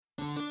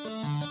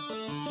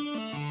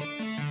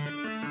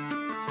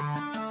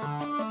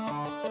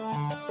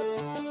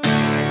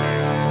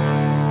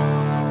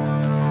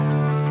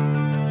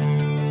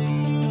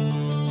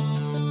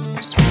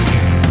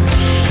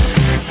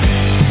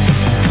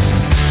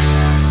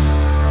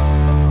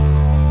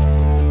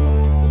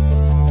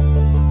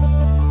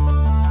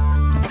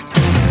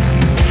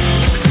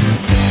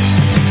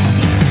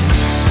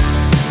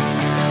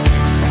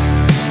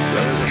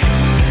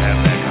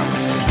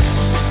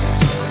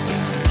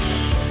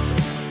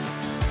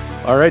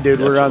All right, dude,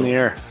 we're on the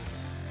air.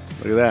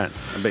 Look at that.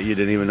 I bet you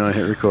didn't even know I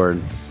hit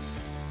record.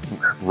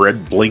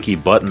 Red blinky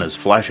button is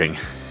flashing.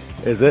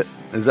 Is it?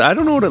 I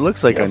don't know what it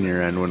looks like on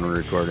your end when we're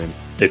recording.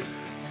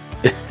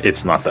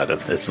 It's not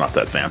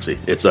that fancy.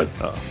 It's a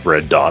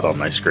red dot on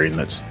my screen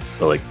that's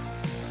like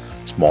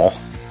small.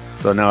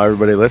 So now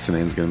everybody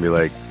listening is going to be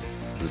like,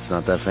 it's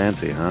not that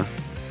fancy, huh?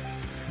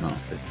 No,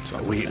 it's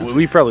not We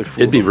fancy. probably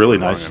fooled It'd be them really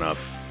for long nice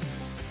enough.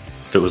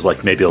 If it was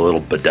like maybe a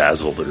little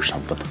bedazzled or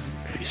something.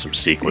 Maybe some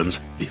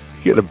sequins. You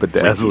get a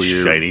bedazzle Blinky,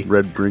 your shiny.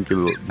 red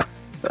brinky.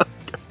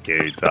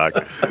 Okay, talk.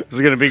 This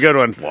is going to be a good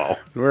one. Wow.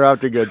 We're off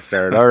to a good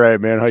start. All right,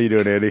 man. How you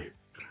doing, Andy?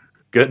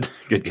 Good.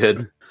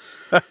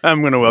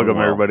 I'm going to welcome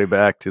wow. everybody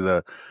back to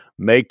the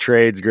Make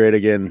Trades Great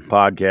Again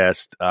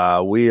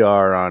podcast. We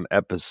are on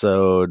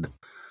episode...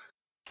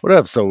 What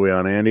episode are we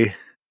on, Andy?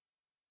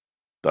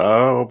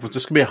 Oh, it's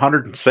just going to be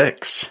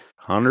 106.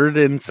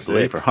 106. I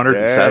believe, or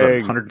 107.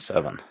 Dang.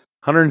 107.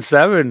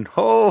 107.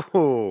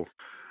 Oh.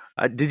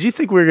 Did you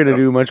think we were going to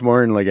do much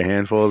more in like a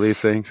handful of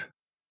these things?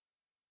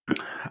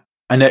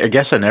 I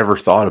guess I never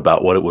thought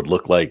about what it would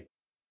look like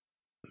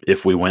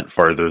if we went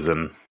farther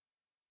than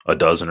a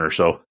dozen or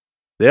so.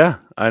 Yeah,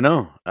 I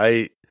know.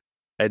 I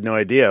had no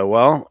idea.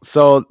 Well,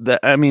 so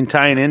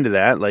tying into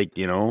that, like,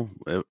 you know,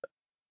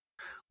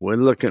 we're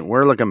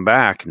looking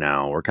back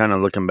now. We're kind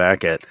of looking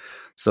back at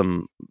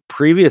some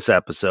previous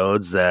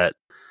episodes that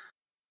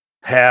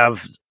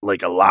have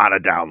like a lot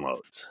of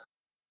downloads.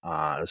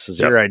 This is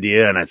your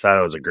idea, and I thought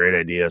it was a great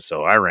idea,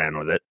 so I ran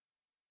with it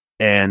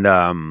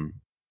and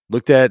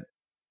looked at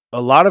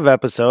a lot of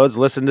episodes,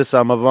 listened to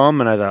some of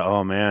them, and I thought,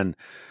 oh man,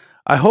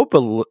 I hope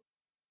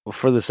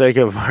for the sake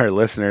of our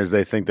listeners,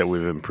 they think that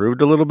we've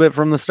improved a little bit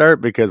from the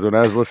start, because when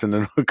I was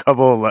listening to a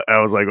couple, I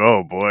was like,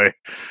 oh boy,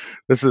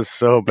 this is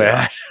so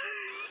bad.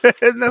 Yeah.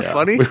 Isn't that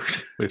funny?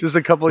 Just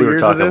a couple we years were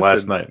talking of this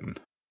last night.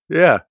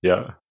 Yeah.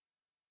 Yeah.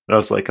 I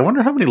was like, I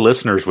wonder how many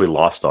listeners we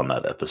lost on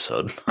that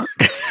episode.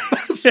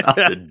 It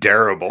sounded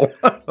terrible.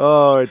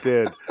 Oh, it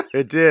did.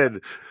 It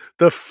did.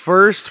 The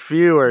first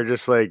few are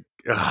just like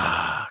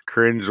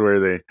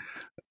cringeworthy.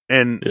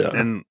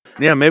 And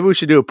maybe we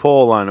should do a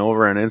poll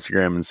over on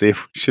Instagram and see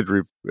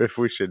if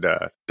we should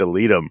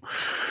delete them.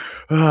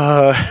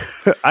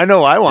 I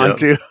know I want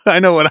to. I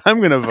know what I'm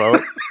going to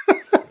vote.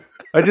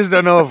 I just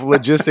don't know if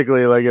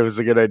logistically, like, if it's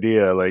a good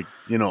idea, like,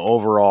 you know,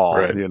 overall,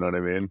 right. You know what I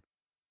mean?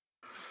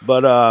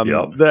 But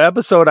the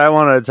episode I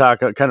want to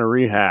talk, kind of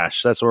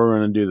rehash. That's what we're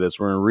going to do this.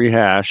 We're going to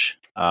rehash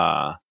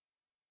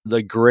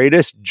The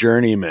Greatest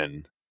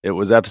Journeyman. It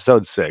was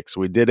episode 6.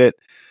 We did it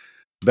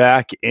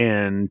back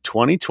in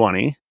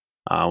 2020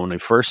 when we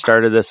first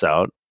started this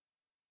out.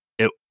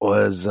 It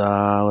was,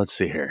 let's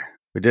see here.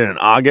 We did it in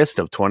August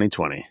of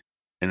 2020.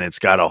 And it's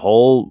got a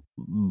whole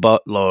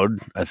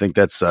buttload. I think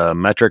that's a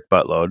metric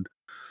buttload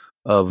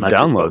of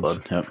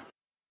downloads. Yep.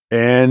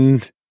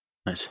 And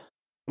nice.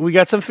 We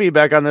got some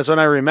feedback on this one.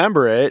 I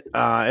remember it.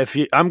 I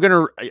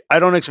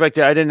don't expect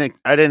it. I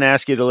didn't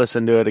ask you to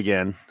listen to it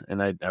again,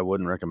 and I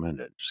wouldn't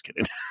recommend it. Just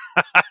kidding.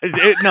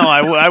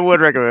 I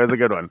would recommend it. It's a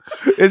good one.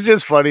 It's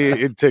just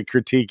funny to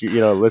critique,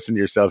 listen to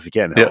yourself. You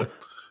can't help,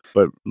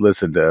 but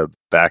listen to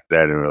back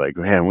then, and we're like,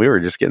 man, we were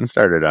just getting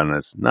started on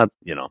this.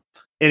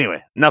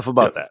 Anyway, enough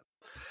about that.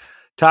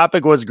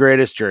 Topic was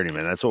Greatest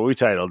Journeyman. That's what we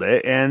titled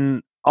it.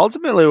 And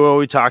ultimately what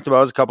we talked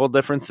about was a couple of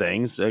different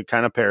things,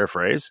 kind of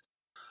paraphrase.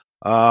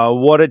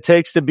 What it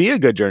takes to be a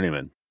good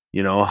journeyman,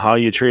 how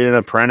you treat an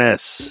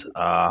apprentice,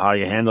 how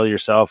you handle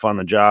yourself on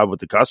the job with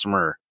the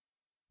customer,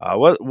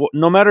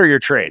 no matter your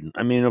trade.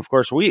 I mean, of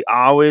course, we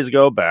always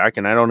go back,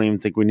 and I don't even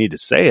think we need to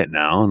say it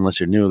now, unless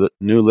you're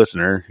new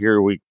listener. Here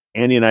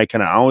Andy and I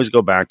kind of always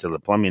go back to the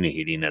plumbing and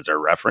heating as our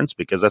reference,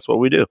 because that's what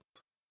we do.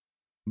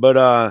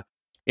 But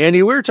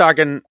Andy, we were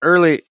talking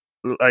early,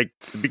 like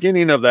the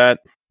beginning of that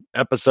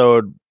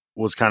episode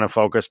was kind of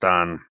focused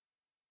on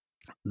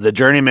the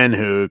journeyman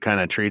who kind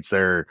of treats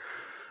their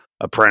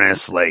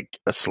apprentice like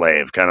a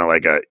slave, kind of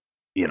like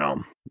you're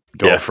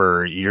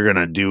going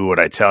to do what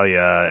I tell you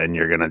and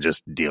you're going to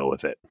just deal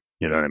with it.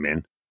 You know what I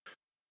mean?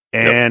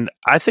 And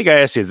I think I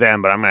asked you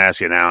then, but I'm going to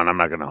ask you now, and I'm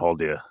not going to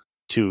hold you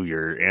to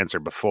your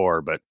answer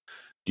before, but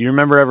do you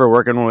remember ever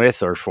working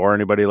with or for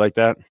anybody like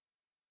that?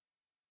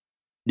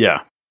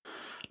 Yeah.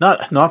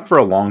 Not for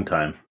a long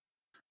time.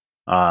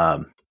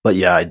 But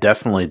yeah, I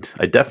definitely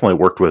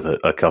worked with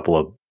a couple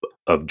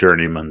of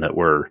journeymen that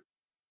were,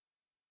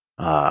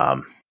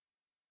 I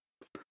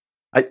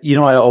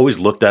always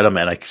looked at them,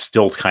 and I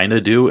still kind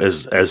of do,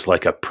 as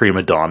like a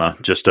prima donna,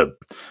 just a,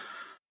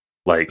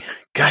 like,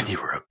 God, you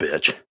were a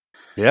bitch.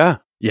 Yeah.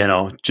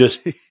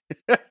 Just,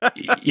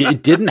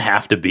 it didn't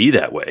have to be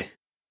that way.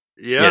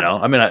 Yeah.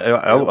 I mean,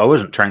 I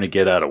wasn't trying to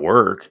get out of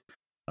work,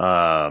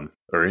 or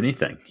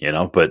anything,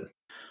 but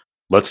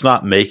let's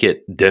not make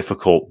it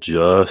difficult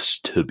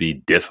just to be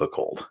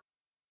difficult.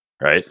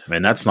 Right. I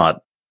mean, that's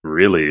not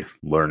really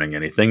learning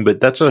anything,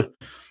 but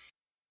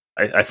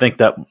I think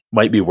that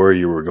might be where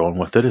you were going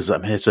with it.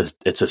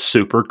 It's a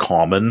super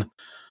common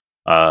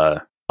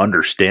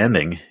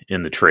understanding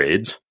in the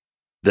trades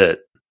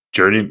that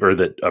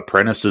that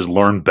apprentices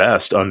learn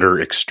best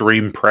under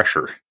extreme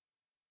pressure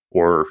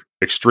or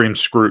extreme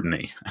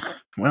scrutiny.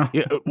 Well,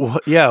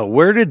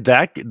 where did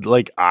that,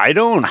 like, I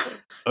don't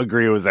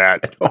agree with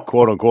that,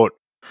 quote unquote,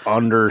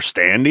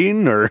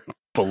 understanding or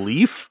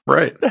belief.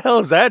 Right. The hell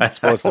is that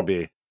supposed to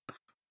be?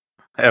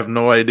 I have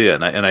no idea.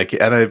 And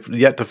I've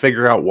yet to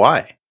figure out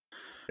why.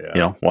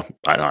 Yeah.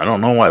 I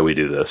don't know why we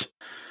do this.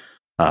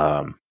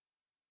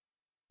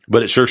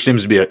 But it sure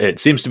seems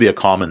to be a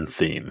common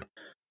theme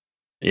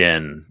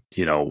in,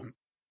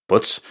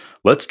 let's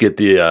get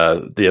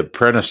the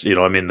apprentice,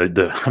 I mean,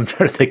 I'm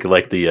trying to think of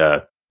like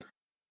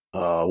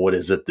what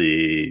is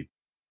it?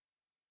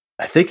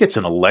 I think it's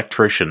an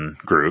electrician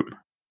group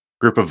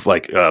of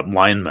like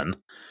linemen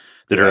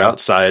that are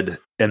outside,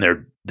 and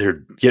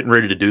they're getting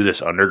ready to do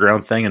this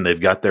underground thing, and they've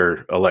got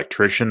their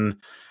electrician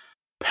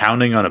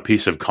pounding on a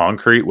piece of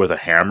concrete with a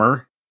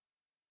hammer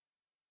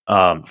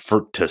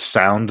to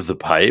sound the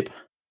pipe.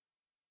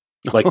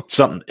 Like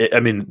something, I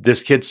mean,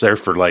 this kid's there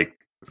for like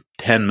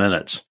 10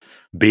 minutes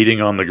beating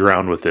on the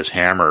ground with this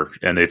hammer,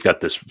 and they've got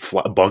this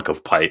bunk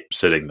of pipe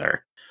sitting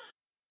there.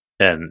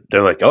 And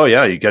they're like, "Oh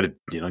yeah, you got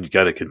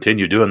to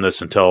continue doing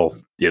this until,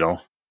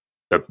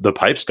 the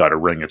pipe's got to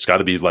ring. It's got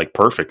to be like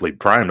perfectly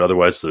primed.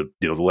 Otherwise the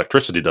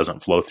electricity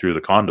doesn't flow through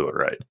the conduit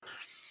right."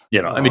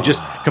 I mean, just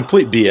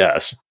complete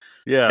BS.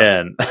 Yeah.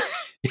 And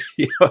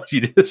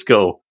you just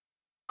go,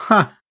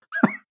 huh,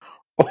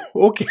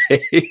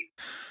 okay.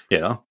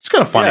 It's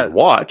kind of funny to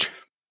watch,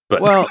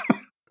 but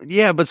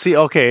but see,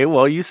 okay,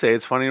 well, you say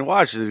it's funny to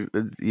watch,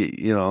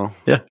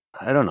 yeah.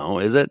 I don't know,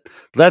 is it?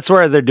 That's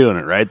where they're doing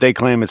it, right? They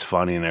claim it's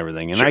funny and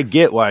everything, and sure. I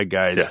get why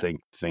guys think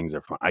things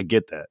are fun. I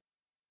get that,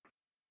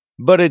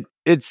 but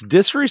it's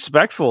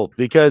disrespectful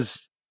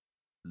because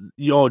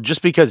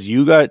just because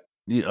you got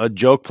a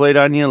joke played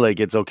on you,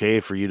 like it's okay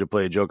for you to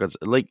play a joke on,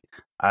 like,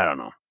 I don't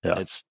know.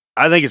 Yeah.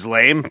 I think it's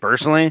lame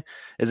personally.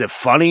 Is it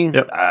funny?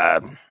 Yep.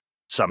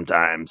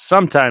 Sometimes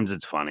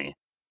it's funny.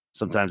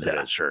 Sometimes it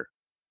is, sure.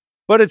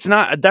 But it's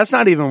not, that's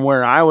not even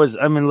where I was.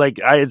 I mean,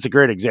 it's a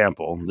great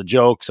example. The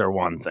jokes are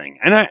one thing.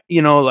 And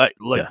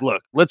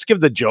look, let's give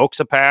the jokes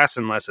a pass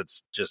unless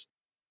it's just,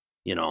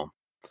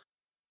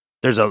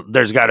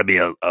 there's got to be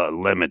a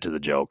limit to the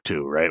joke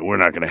too, right? We're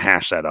not going to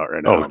hash that out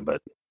right now,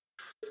 but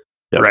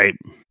right.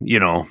 You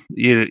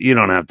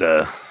don't have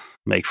to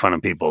make fun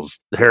of people's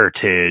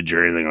heritage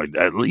or anything like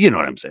that. You know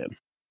what I'm saying?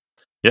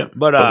 Yeah.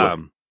 But,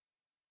 totally.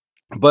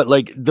 But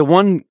like the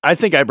one, I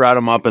think I brought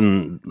him up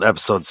in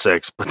episode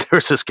 6, but there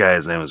was this guy,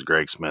 his name was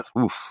Greg Smith.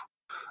 Oof.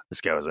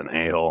 This guy was an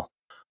a-hole,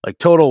 like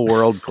total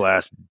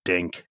world-class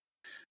dink.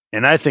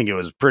 And I think it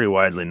was pretty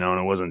widely known.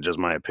 It wasn't just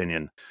my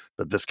opinion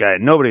that this guy,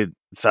 nobody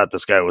thought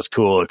this guy was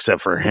cool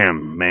except for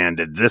him. Man,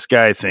 did this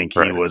guy think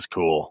he was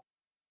cool.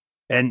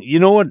 And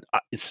you know what?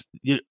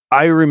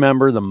 I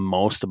remember the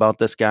most about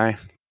this guy,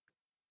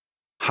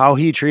 how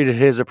he treated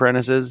his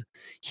apprentices.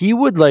 He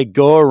would like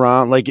go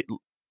around like,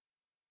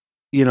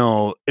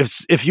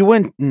 if you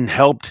went and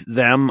helped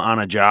them on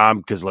a job,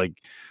 because like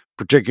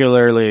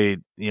particularly,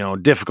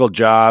 difficult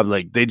job,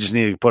 like they just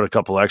need to put a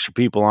couple extra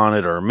people on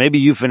it, or maybe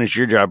you finished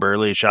your job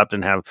early, shop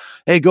didn't have,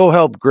 hey, go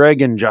help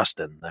Greg and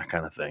Justin, that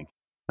kind of thing.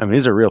 I mean,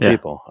 these are real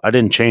people. I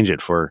didn't change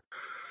it to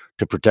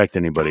protect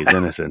anybody's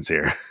innocence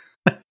here.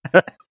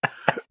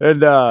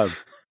 And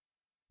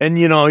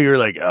you're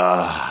like,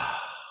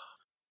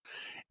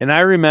 and I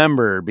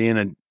remember being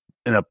an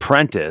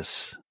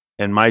apprentice,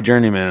 and my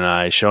journeyman and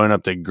I showing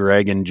up to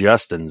Greg and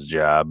Justin's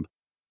job,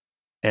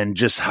 and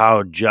just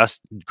how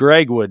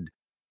Greg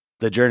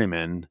the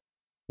journeyman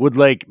would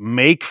like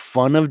make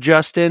fun of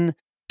Justin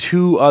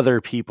to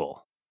other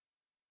people.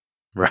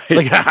 Right.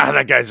 Like,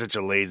 that guy's such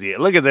a lazy.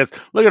 Look at this.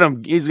 Look at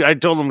him. I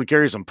told him to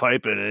carry some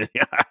pipe in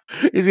it.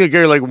 He's going to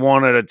carry like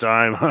one at a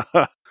time.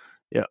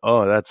 Yeah.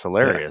 Oh, that's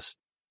hilarious.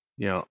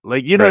 Yeah.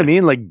 Like, you know what I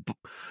mean?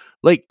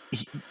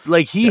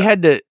 He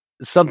had to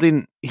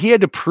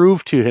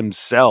prove to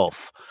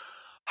himself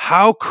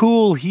how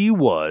cool he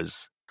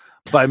was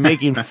by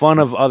making fun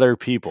of other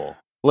people.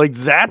 Like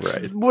that's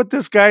what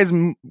this guy's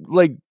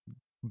like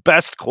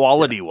best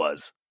quality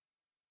was.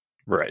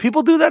 Right.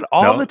 People do that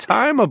all the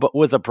time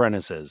with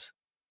apprentices.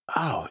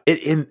 Oh,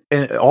 and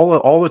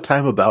all the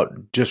time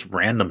about just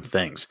random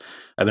things.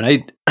 I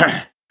mean,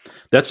 I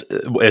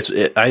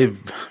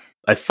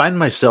find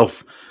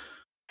myself.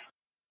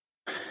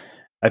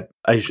 I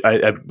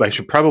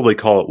should probably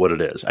call it what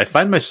it is. I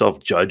find myself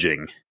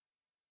judging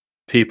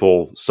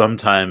people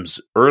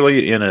sometimes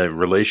early in a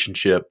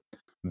relationship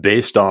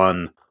based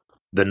on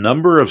the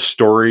number of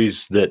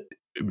stories that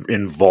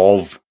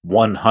involve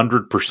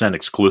 100%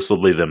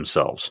 exclusively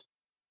themselves.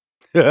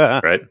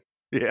 Right?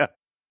 Yeah.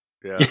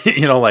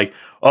 Yeah. Like,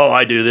 oh,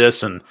 I do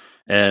this and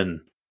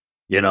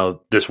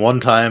this one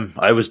time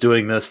I was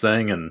doing this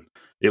thing and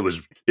it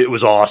was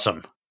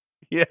awesome.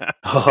 Yeah.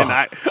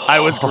 And I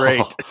was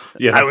great.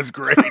 I was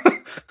great.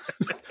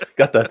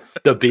 Got the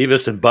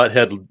Beavis and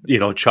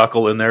Butthead,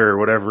 chuckle in there or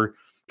whatever.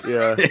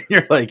 Yeah. And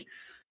you're like,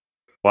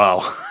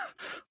 wow.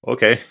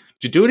 Okay.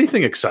 Did you do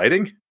anything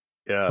exciting?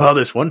 Yeah. Well,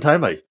 this one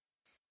time I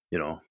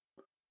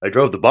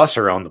drove the bus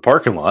around the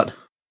parking lot.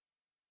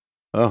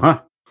 Oh,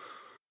 Huh.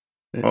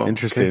 Oh,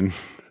 interesting.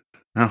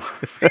 Okay.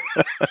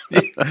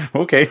 Oh.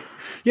 Okay.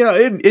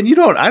 And you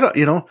don't. I don't.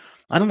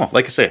 I don't know.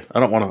 Like I say, I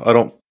don't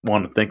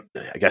want to think.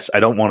 I guess I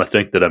don't want to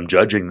think that I'm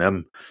judging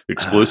them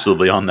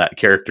exclusively on that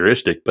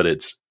characteristic, but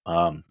it's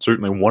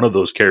certainly one of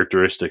those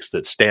characteristics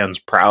that stands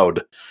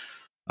proud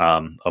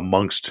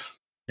amongst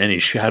any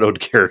shadowed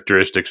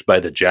characteristics by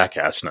the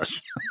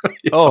jackassness.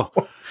 Oh,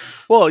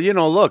 well,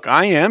 look,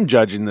 I am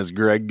judging this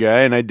Greg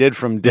guy, and I did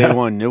from day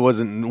one. It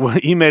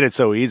wasn't, he made it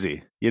so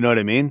easy. You know what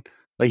I mean?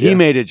 Like, he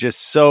made it just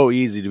so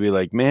easy to be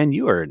like, man,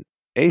 you are an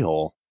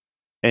a-hole,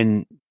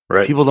 and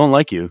people don't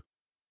like you.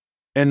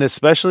 And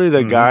especially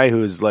the guy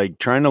who's like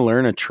trying to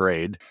learn a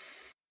trade,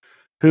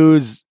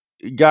 who's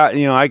got,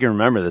 I can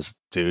remember this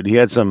dude. He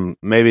had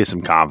maybe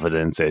some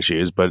confidence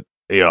issues, but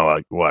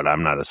like what?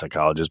 I'm not a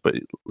psychologist, but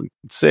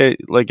say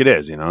it like it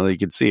is, you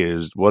could see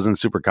it wasn't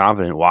super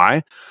confident.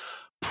 Why?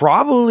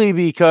 Probably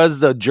because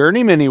the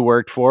journeyman he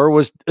worked for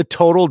was a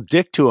total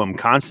dick to him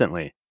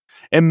constantly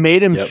and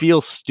made him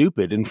feel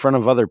stupid in front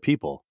of other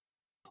people.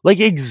 Like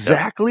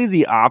exactly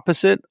the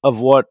opposite of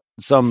what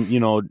some,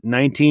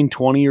 19,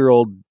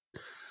 20-year-old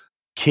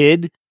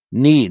kid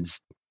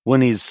needs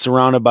when he's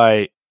surrounded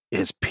by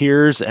his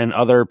peers and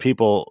other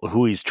people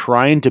who he's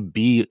trying to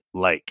be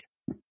like.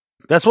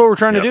 That's what we're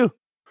trying to do.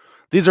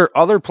 These are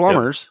other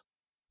plumbers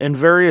in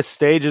various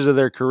stages of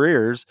their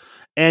careers,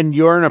 and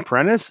you're an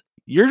apprentice.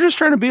 You're just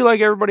trying to be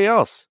like everybody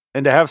else.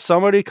 And to have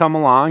somebody come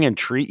along and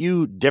treat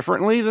you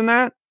differently than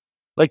that,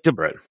 like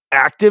to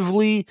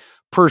actively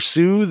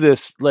pursue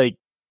this like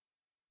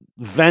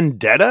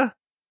vendetta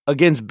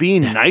against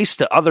being nice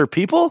to other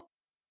people.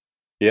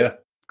 Yeah.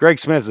 Greg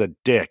Smith's a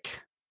dick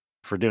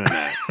for doing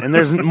that. And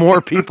there's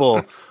more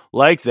people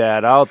like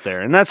that out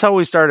there. And that's how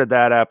we started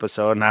that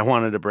episode. And I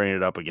wanted to bring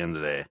it up again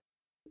today.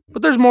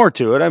 But there's more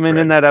to it. I mean,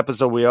 in that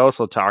episode, we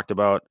also talked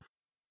about,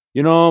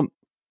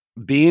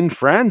 being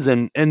friends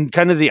and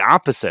kind of the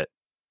opposite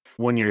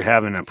when you're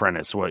having an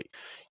apprentice. What,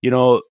 we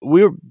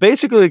were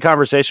basically the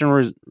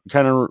conversation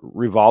kind of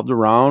revolved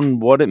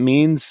around what it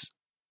means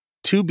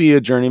to be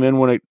a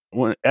journeyman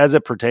as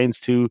it pertains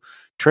to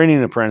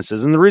training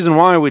apprentices. And the reason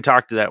why we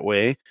talked that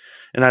way,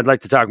 and I'd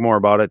like to talk more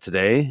about it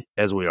today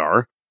as we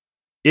are,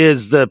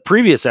 is the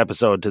previous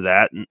episode to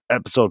that,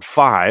 episode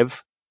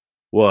 5,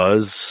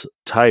 was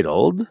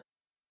titled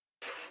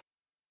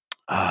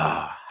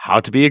How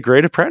to Be a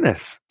Great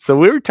Apprentice. So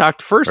we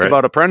talked first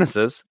about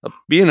apprentices,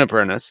 being an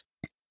apprentice,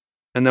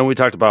 and then we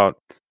talked about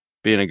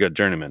being a good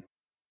journeyman.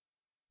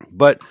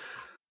 But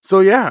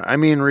so, yeah, I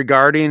mean,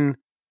 regarding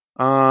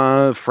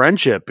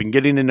friendship and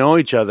getting to know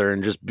each other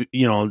and just,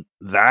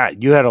 that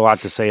you had a lot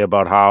to say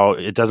about how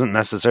it doesn't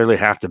necessarily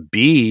have to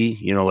be,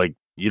 like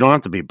you don't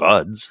have to be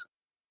buds,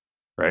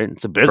 right?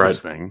 It's a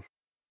business thing.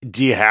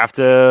 Do you have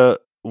to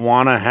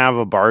want to have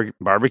a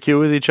barbecue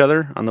with each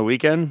other on the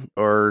weekend?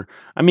 Or,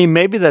 I mean,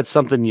 maybe that's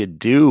something you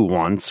do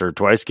once or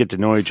twice, get to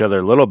know each other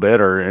a little bit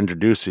or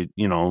introduce,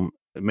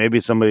 maybe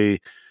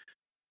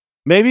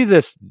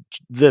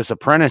this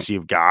apprentice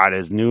you've got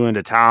is new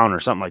into town or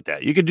something like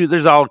that. You could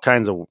there's all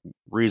kinds of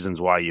reasons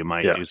why you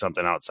might do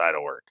something outside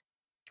of work.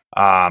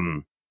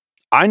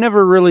 I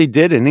never really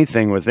did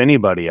anything with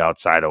anybody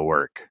outside of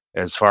work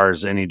as far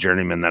as any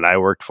journeyman that I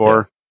worked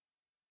for.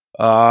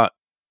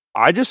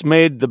 I just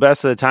made the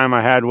best of the time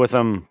I had with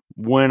them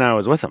when I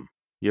was with them.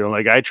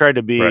 Like I tried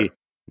to be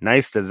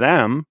nice to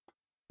them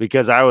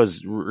because I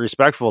was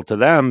respectful to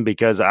them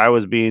because I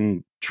was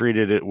being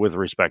treated with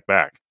respect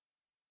back.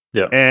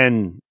 Yeah.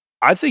 And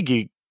I think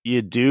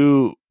you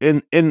do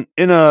in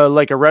a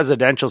like a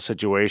residential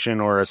situation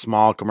or a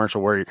small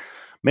commercial where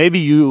maybe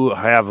you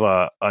have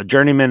a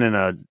journeyman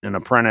and an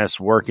apprentice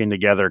working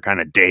together kind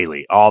of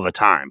daily all the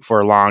time for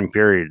a long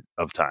period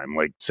of time,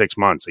 like 6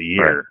 months, a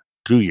year,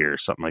 2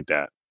 years, something like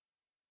that.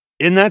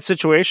 In that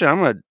situation,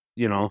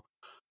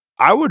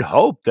 I would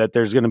hope that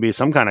there's going to be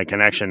some kind of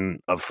connection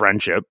of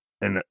friendship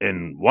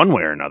in one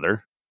way or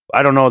another.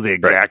 I don't know the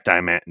exact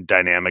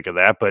dynamic of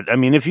that, but I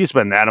mean, if you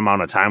spend that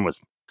amount of time with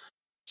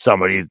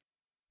somebody,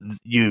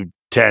 you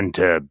tend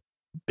to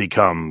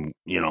become,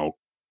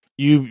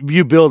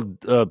 you build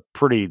a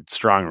pretty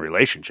strong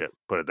relationship,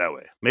 put it that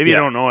way. Maybe you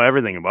don't know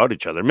everything about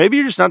each other. Maybe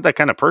you're just not that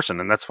kind of person,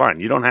 and that's fine.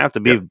 You don't have to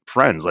be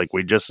friends like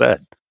we just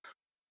said.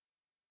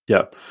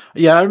 Yeah.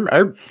 Yeah.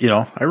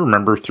 I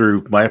remember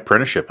through my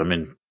apprenticeship, I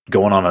mean,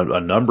 going on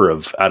a number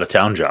of out of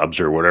town jobs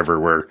or whatever,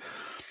 where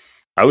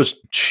I was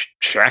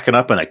shacking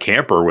up in a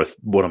camper with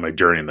one of my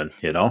journeymen,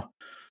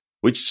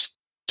 we just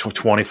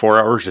 24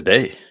 hours a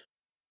day,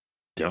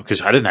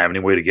 because I didn't have any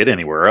way to get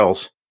anywhere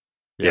else.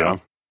 You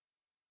know,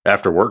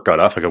 after work got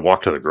off, I could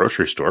walk to the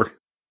grocery store.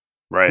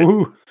 Right.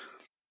 Woo-hoo.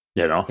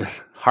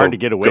 Hard to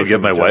get away from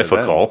give my wife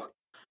a call.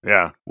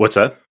 Yeah. What's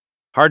that?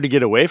 Hard to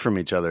get away from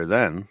each other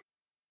then.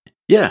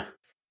 Yeah.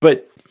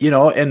 But,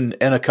 and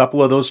a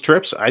couple of those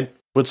trips, I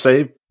would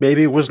say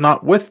maybe was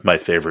not with my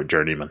favorite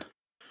journeyman.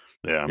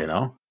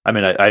 Yeah. I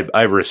mean,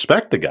 I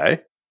respect the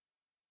guy,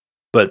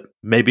 but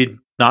maybe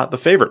not the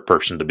favorite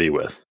person to be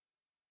with.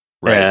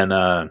 Right. And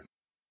I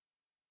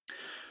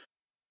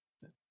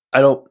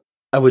don't,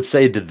 I would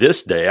say to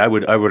this day, I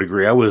would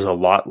agree. I was a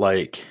lot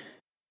like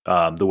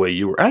the way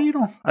you were. I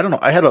don't know.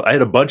 I had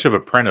a bunch of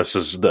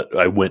apprentices that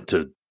I went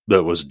to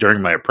that was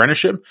during my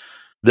apprenticeship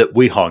that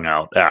we hung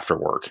out after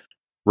work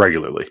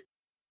regularly.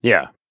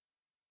 Yeah.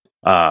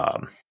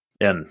 And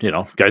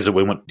guys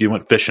that you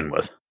went fishing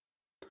with.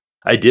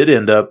 I did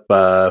end up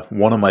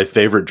one of my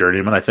favorite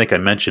journeymen. I think I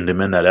mentioned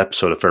him in that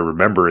episode, if I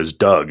remember, is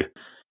Doug.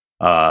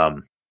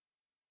 And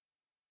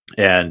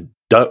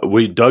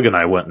Doug and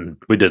I went and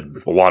we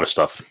did a lot of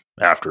stuff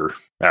after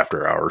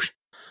hours.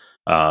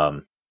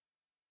 A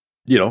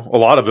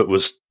lot of it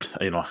was,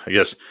 I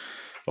guess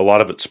a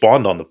lot of it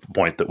spawned on the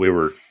point that we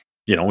were,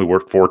 we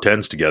worked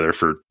 410s together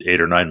for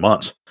 8 or 9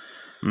 months.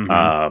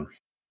 Mm-hmm.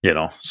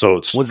 So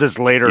it's, was this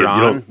later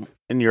on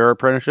in your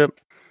apprenticeship?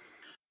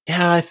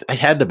 Yeah, I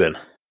had to been.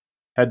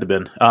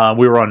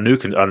 We were on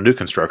a new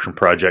construction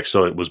project,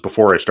 so it was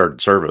before I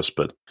started service.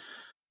 But,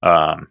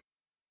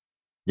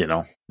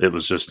 it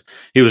was just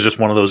he was just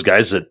one of those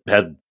guys that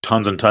had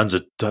tons and tons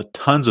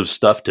of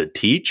stuff to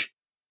teach,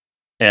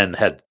 and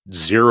had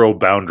zero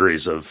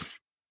boundaries of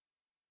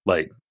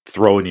like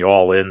throwing you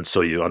all in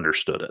so you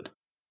understood it.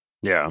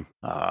 Yeah.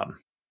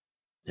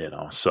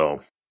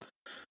 So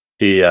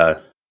he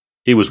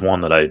was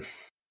one that I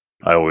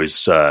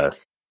always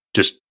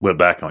just went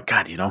back and went,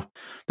 God,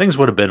 things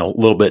would have been a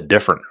little bit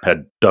different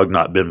had Doug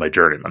not been my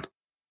journeyman.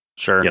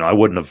 Sure. I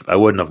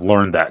wouldn't have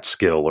learned that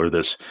skill or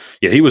this.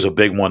 Yeah, he was a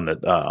big one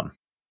that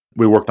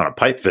we worked on a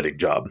pipe fitting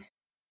job.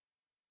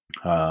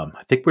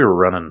 I think we were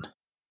running,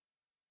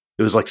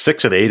 it was like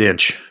 6 and 8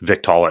 inch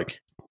Victaulic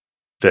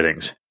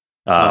fittings,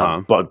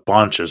 but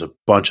bunches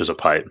of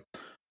pipe.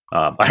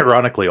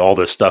 Ironically, all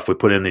this stuff we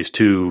put in these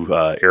 2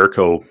 or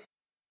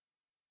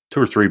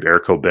 3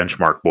 Airco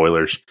benchmark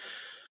boilers,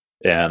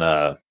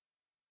 and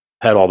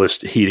had all this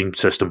heating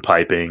system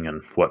piping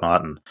and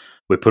whatnot, and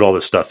we put all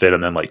this stuff in,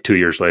 and then like 2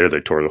 years later,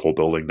 they tore the whole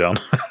building down.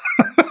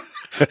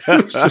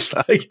 It was just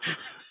like,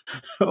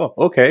 oh,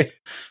 okay,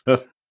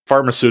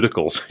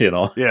 pharmaceuticals,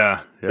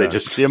 Yeah, they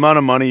just the amount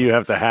of money you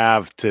have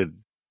to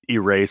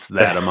erase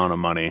that amount of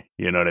money.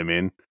 You know what I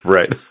mean?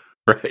 Right.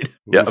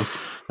 Yeah,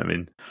 I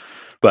mean,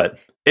 but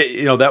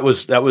that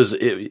was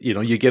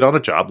you get on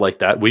a job like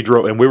that. We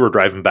were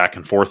driving back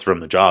and forth from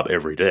the job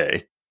every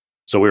day,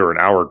 so we were an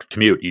hour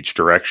commute each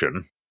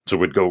direction. So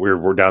we'd go.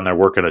 We're down there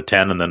working at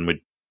 10, and then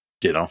it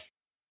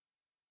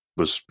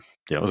was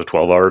a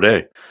 12-hour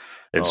day,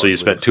 and so you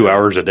spent 2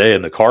 hours a day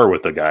in the car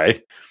with the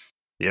guy.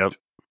 Yep.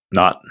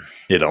 Not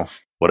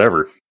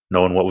whatever,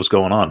 knowing what was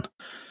going on.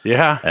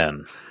 Yeah,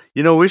 and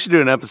we should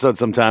do an episode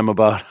sometime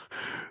about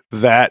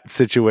that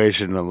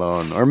situation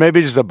alone, or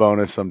maybe just a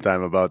bonus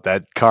sometime about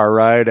that car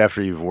ride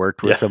after you've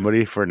worked with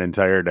somebody for an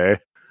entire day,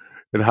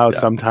 and how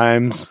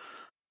sometimes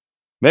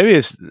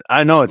maybe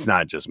I know it's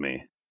not just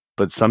me,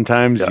 but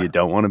sometimes you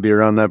don't want to be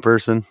around that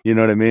person. You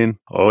know what I mean?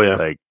 Oh yeah.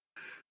 Like,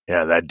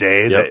 that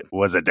day that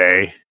was a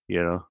day,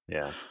 Yeah.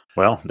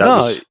 Well,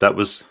 that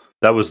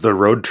was the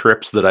road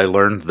trips that I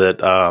learned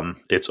that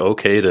it's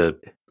okay to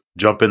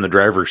jump in the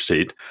driver's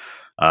seat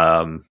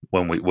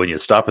when you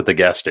stop at the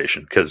gas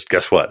station, because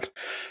guess what?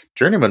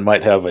 Journeyman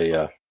might have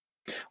a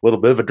little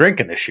bit of a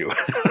drinking issue.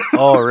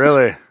 Oh,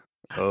 really?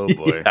 Oh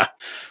boy.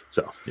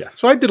 Yeah.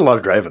 So I did a lot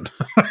of driving,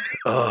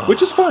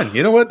 which is fun.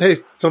 You know what? Hey,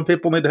 some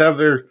people need to have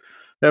their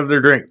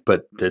drink,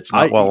 but it's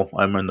not while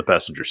I'm in the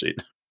passenger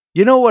seat.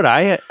 You know what?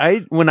 I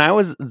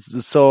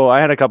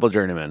had a couple of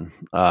journeymen,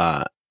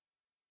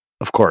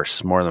 of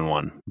course, more than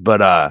one,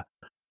 but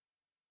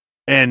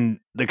and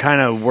the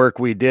kind of work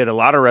we did, a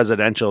lot of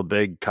residential,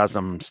 big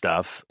custom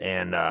stuff,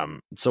 and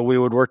so we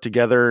would work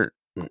together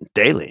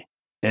daily,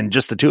 and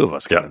just the two of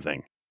us, kind of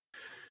thing.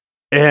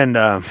 And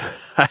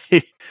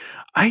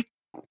I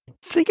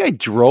think I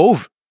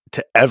drove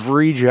to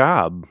every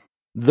job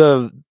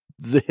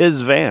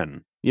his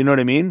van. You know what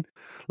I mean?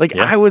 Like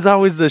I was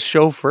always the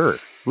chauffeur,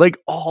 like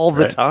all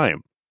the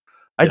time.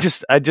 I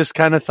just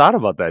kind of thought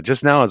about that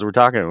just now as we're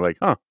talking. I'm like,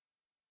 huh,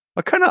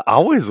 I kind of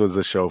always was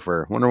the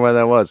chauffeur. Wonder why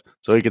that was.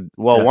 So he could.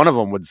 Well, one of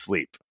them would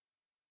sleep.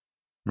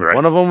 Right.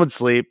 One of them would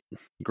sleep.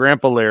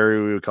 Grandpa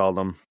Larry, we would call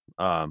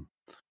him.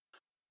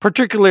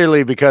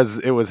 Particularly because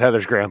it was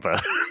Heather's grandpa.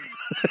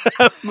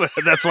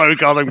 That's why we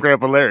called him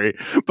Grandpa Larry.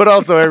 But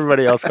also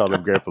everybody else called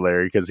him Grandpa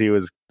Larry because he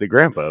was the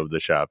grandpa of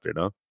the shop,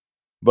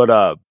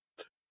 But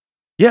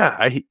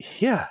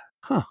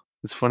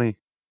it's funny.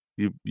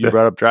 You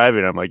brought up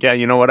driving. I'm like,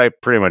 you know what? I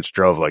pretty much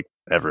drove like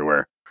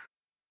everywhere,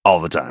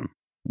 all the time,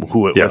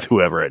 with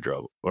whoever I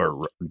drove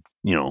or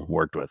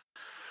worked with.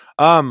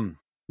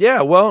 Well,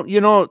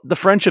 the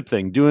friendship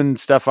thing, doing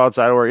stuff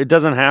outside of work, it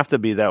doesn't have to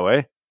be that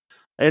way,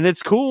 and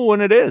it's cool when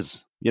it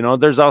is.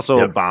 There's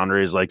also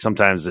boundaries. Like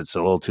sometimes it's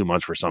a little too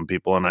much for some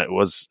people, and it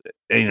was,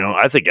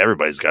 I think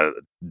everybody's got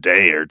a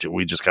day or two.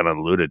 We just kind of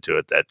alluded to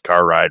it, that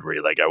car ride where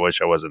you're like, I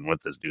wish I wasn't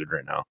with this dude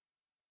right now.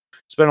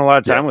 Spend a lot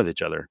of time with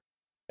each other,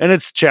 and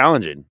it's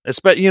challenging,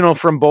 especially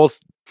from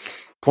both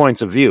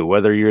points of view,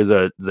 whether you're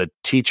the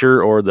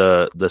teacher or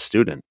the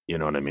student. You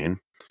know what I mean?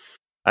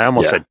 I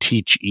almost said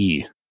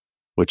teach-e,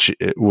 which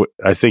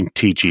I think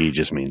teach-e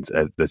just means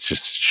that's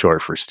just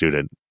short for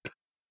student.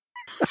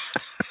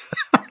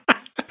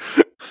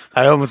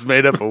 I almost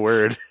made up a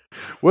word.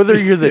 Whether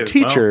you're the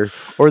teacher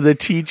or the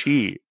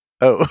teachee.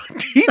 Oh,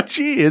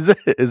 teachee, is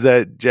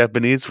that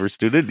Japanese for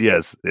student?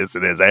 Yes,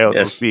 it is. I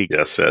also speak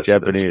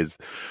Japanese.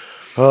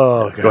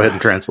 Oh, God. Go ahead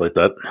and translate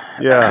that.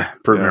 Yeah.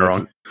 Prove me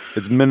wrong.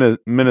 It's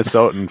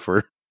Minnesotan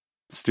for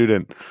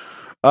student.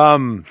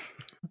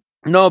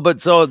 No,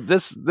 but so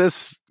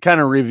this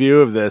kind of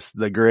review of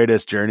the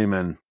greatest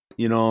journeyman,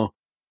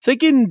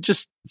 thinking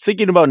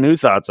about new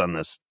thoughts on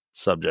this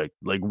subject,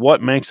 like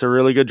what makes a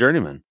really good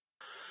journeyman.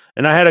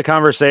 And I had a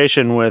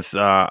conversation with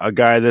a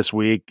guy this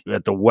week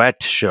at the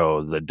WET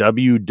show, the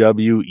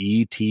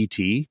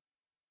WWETT.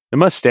 It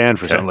must stand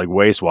for something like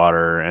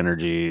wastewater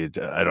energy.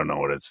 I don't know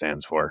what it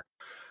stands for.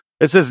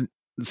 It's this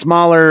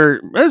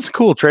smaller, it's a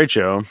cool trade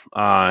show.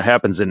 It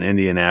happens in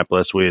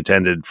Indianapolis. We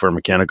attended for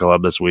Mechanical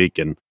Hub this week,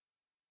 and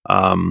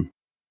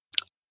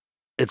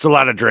it's a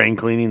lot of drain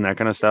cleaning, that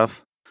kind of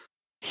stuff.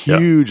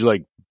 Huge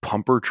like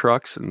pumper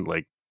trucks, and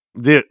like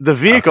the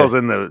vehicles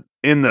in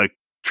the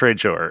trade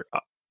show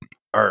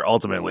are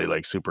ultimately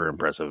like super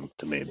impressive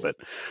to me. But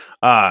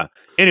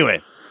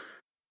anyway,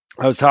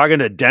 I was talking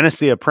to Dennis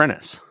the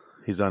Apprentice.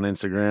 He's on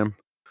Instagram.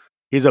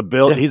 He's a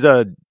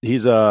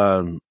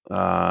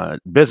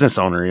business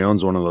owner. He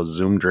owns one of those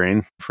Zoom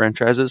Drain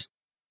franchises.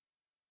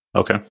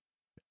 Okay.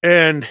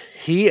 And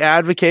he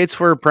advocates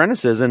for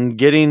apprentices and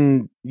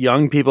getting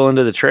young people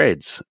into the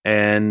trades.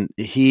 And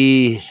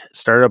he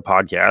started a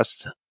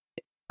podcast.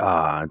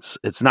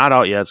 It's not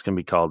out yet. It's going to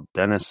be called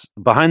Dennis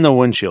Behind the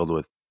Windshield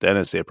with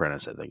Dennis the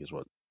Apprentice, I think is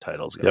what the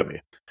title's going to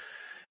be.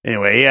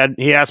 Anyway,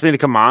 he asked me to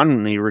come on,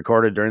 and he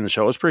recorded during the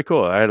show. It was pretty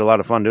cool. I had a lot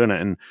of fun doing it.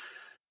 And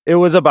it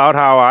was about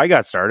how I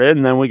got started.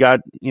 And then we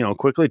got,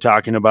 quickly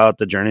talking about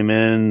the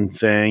journeyman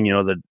thing,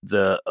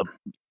 the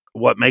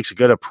what makes a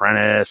good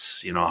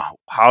apprentice,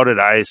 how did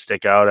I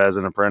stick out as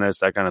an apprentice,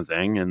 that kind of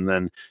thing. And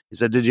then he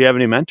said, did you have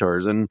any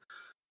mentors? And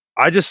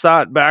I just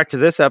thought back to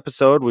this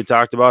episode. We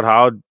talked about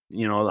how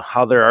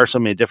there are so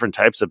many different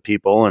types of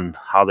people and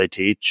how they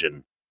teach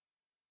and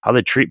how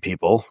they treat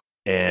people.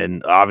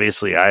 And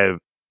obviously I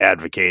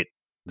advocate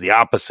the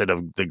opposite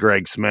of the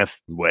Greg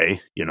Smith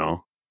way, I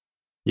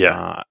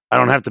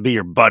don't have to be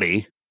your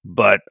buddy,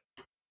 but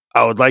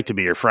I would like to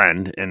be your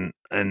friend and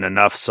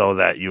enough so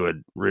that you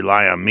would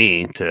rely on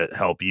me to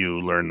help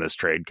you learn this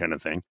trade, kind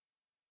of thing.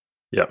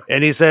 Yeah.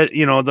 And he said,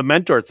 the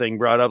mentor thing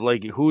brought up,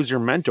 like, who's your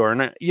mentor?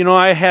 And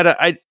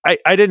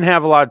I didn't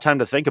have a lot of time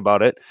to think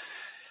about it.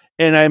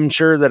 And I'm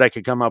sure that I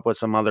could come up with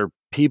some other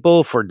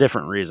people for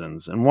different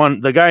reasons.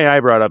 And the guy I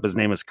brought up, his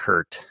name is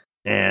Kurt,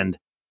 and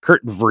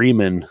Kurt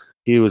Vreeman.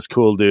 He was a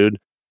cool dude.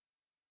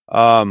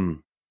 I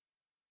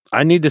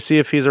need to see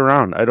if he's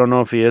around. I don't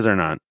know if he is or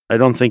not. I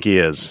don't think he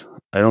is.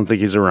 I don't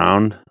think he's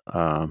around.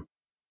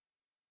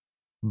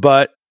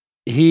 But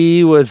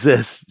he was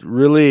this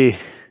really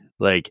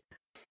like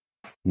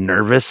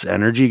nervous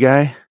energy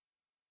guy.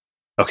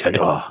 Okay.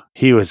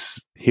 He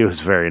was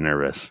very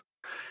nervous.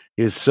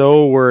 He was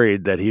so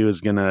worried that he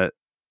was going to,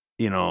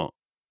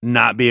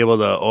 not be able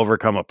to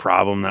overcome a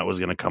problem that was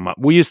going to come up.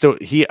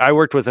 I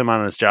worked with him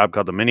on this job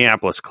called the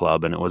Minneapolis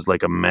Club, and it was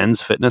like a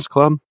men's fitness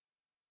club.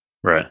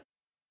 Right.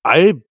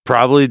 I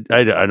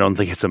don't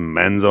think it's a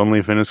men's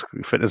only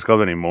fitness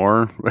club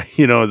anymore,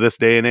 this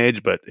day and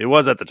age, but it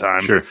was at the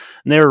time. Sure.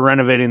 And they were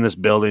renovating this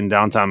building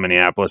downtown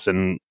Minneapolis,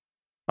 and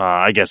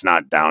I guess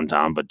not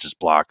downtown, but just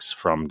blocks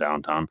from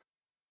downtown.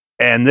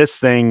 And this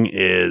thing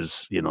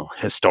is,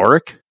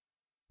 historic,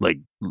 like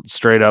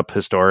straight up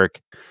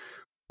historic,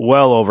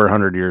 well over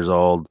 100 years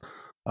old,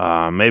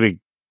 maybe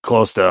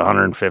close to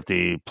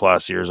 150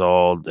 plus years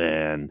old,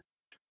 and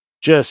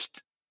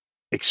just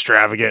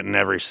extravagant in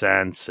every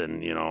sense.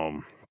 And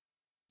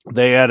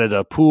they added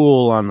a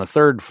pool on the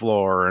third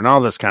floor and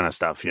all this kind of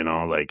stuff,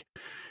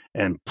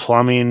 and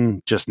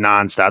plumbing just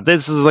nonstop.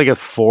 This is like a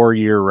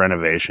 4-year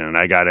renovation, and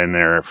I got in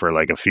there for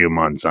like a few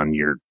months on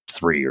year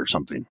 3 or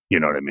something. You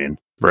know what I mean?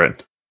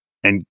 Right.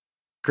 And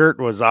Kurt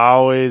was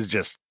always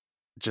just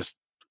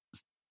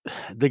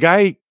the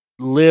guy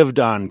lived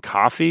on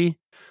coffee,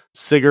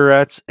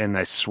 cigarettes, and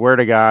I swear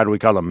to God, we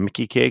call them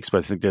Mickey cakes, but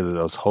I think they're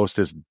those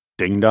Hostess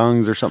ding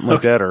dongs or something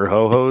like that, or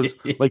ho-hos.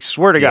 Like,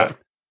 swear to God.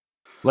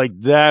 Like,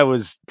 that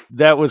was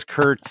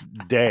Kurt's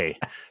day.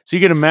 So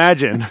you can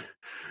imagine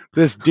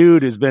this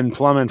dude has been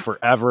plumbing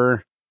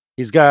forever.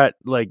 He's got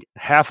like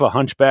half a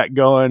hunchback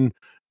going.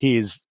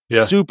 He's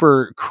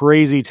super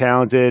crazy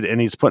talented, and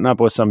he's putting up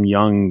with some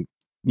young,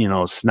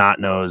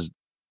 snot-nosed,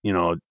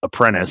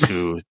 apprentice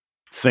who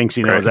thinks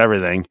he knows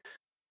everything.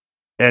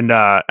 And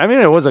I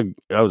was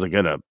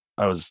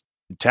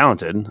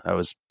talented. I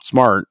was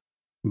smart,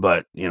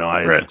 but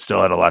I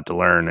still had a lot to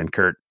learn, and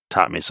Kurt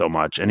taught me so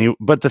much.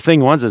 But the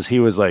thing is he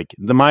was like,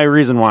 my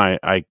reason why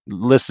I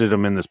listed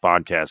him in this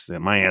podcast,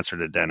 and my answer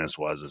to Dennis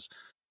is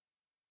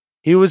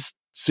he was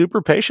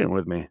super patient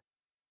with me.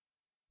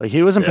 Like,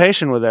 he wasn't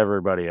patient with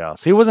everybody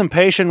else. He wasn't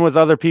patient with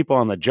other people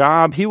on the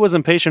job. He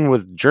wasn't patient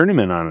with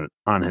journeyman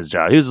on his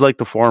job. He was like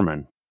the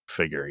foreman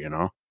figure,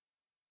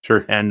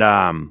 Sure.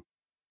 And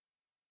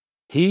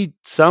he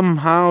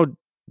somehow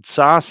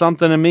saw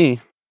something in me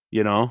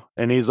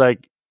and he's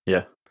like,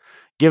 Yeah.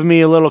 give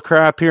me a little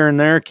crap here and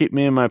there, keep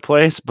me in my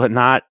place, but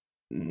not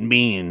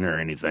mean or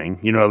anything,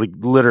 like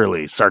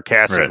literally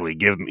sarcastically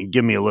give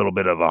me a little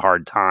bit of a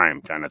hard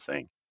time kind of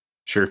thing.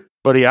 Sure.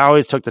 But he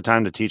always took the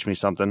time to teach me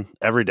something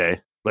every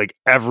day, like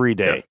every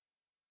day. Yep.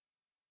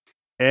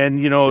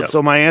 And,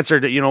 so my answer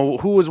to,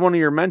 who was one of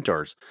your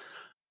mentors?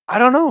 I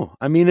don't know.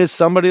 I mean, is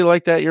somebody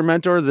like that your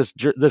mentor? This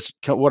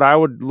what I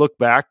would look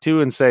back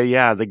to and say,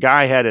 yeah, the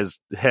guy had his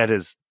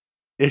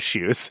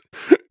issues.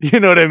 You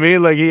know what I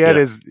mean? Like he had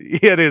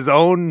his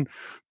own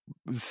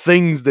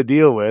things to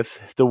deal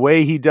with, the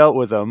way he dealt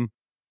with them.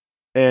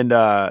 And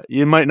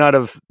you might not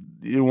have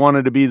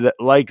wanted to be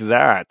like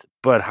that,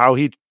 but how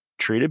he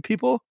treated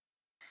people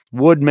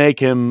would make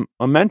him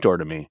a mentor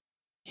to me.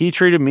 He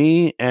treated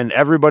me and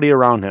everybody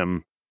around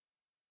him,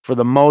 for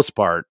the most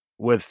part,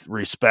 with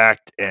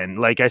respect. And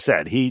like I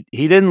said, he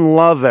didn't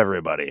love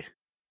everybody,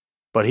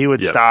 but he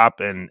would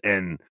stop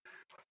and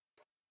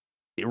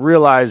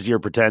realize your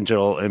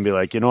potential and be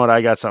like, you know what,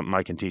 I got something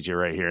I can teach you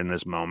right here in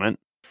this moment.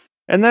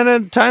 And then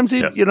at times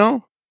he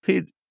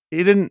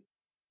didn't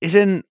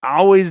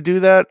always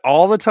do that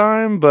all the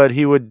time, but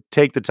he would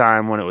take the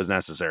time when it was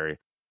necessary.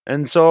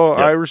 And so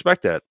I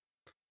respect that.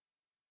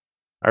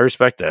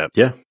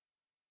 Yeah.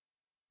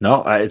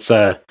 No, it's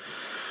I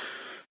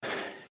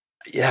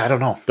don't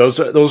know. Those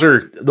are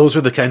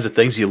the kinds of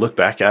things you look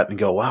back at and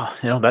go, wow,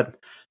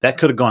 that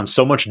could have gone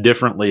so much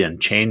differently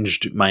and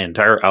changed my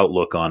entire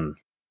outlook on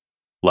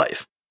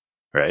life.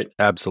 Right?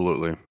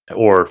 Absolutely.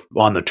 Or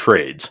on the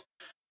trades.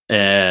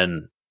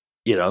 And,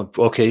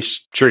 okay,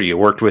 sure, you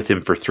worked with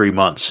him for 3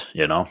 months,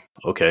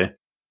 okay.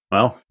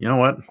 Well, you know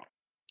what?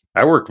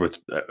 I worked with,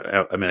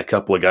 a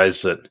couple of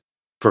guys that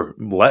for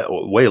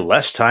way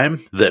less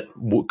time that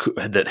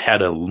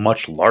had a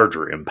much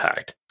larger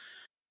impact.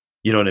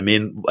 You know what I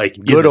mean? Like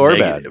good or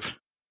negative. Bad.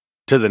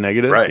 To the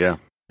negative? Right. Yeah.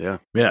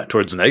 Yeah,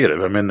 towards the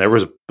negative. I mean, there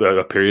was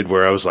a period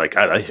where I was like,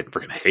 I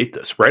freaking hate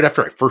this. Right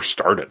after I first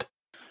started.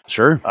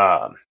 Sure.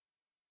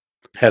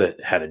 Had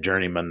a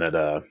journeyman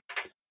that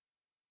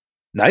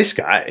nice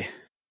guy.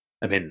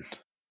 I mean,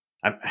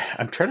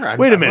 I'm trying to.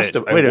 Wait a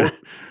minute.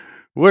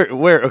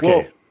 Where? Okay.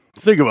 Well,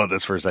 think about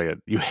this for a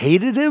second. You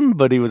hated him,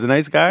 but he was a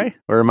nice guy,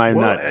 or am I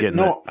not getting?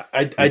 No,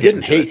 I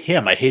didn't hate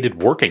him. I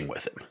hated working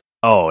with him.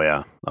 Oh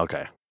yeah.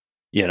 Okay.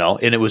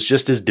 And it was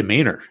just his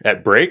demeanor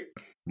at break,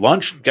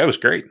 lunch. Guy was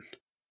great.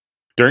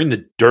 During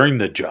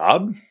the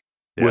job,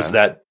 was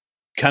that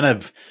kind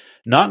of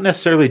not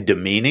necessarily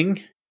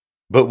demeaning,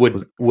 but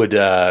would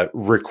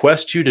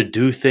request you to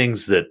do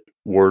things that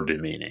were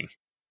demeaning.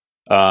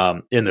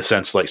 In the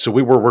sense, like, so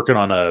we were working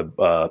on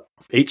a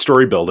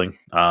 8-story building,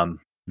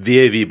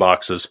 VAV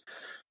boxes,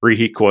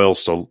 reheat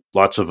coils, so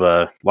lots of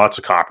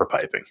copper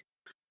piping,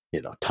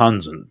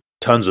 tons and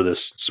tons of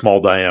this small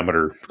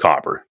diameter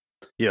copper.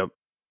 Yep.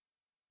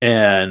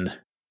 And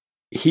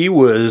he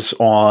was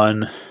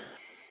on,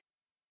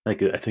 I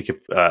think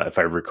if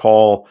I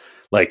recall,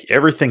 like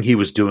everything he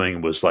was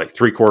doing was like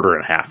 3/4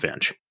 and 1/2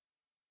 inch,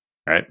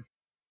 right?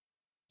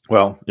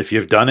 Well, if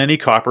you've done any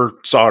copper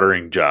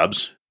soldering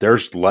jobs,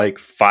 there's like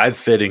 5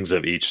 fittings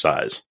of each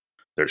size.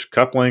 There's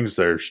couplings,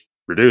 there's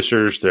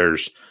reducers,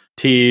 there's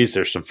T's,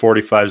 there's some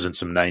 45s and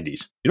some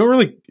 90s.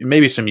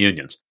 Maybe some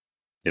unions.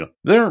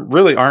 There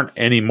really aren't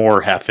any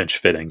more 1/2 inch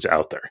fittings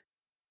out there.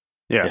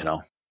 Yeah.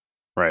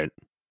 Right.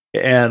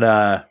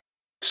 And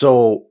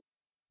so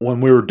when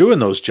we were doing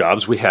those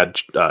jobs, we had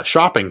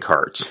shopping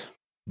carts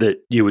that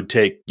you would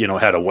take,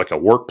 had a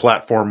work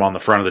platform on the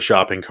front of the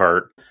shopping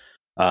cart.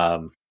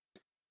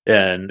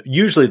 And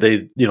usually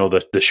they,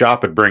 the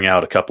shop would bring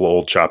out a couple of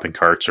old shopping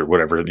carts or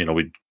whatever,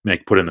 we'd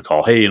put in the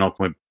call, hey, can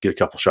we get a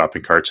couple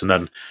shopping carts? And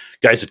then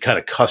guys had kind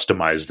of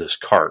customized this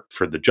cart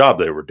for the job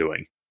they were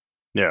doing.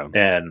 Yeah.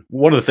 And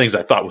one of the things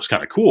I thought was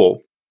kind of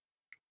cool,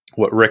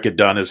 what Rick had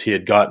done is he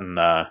had gotten,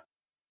 I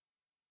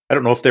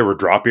don't know if they were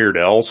drop-eared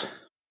L's,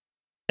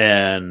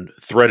 and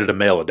threaded a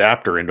male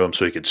adapter into them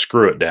so he could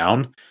screw it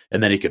down,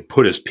 and then he could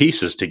put his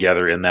pieces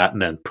together in that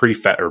and then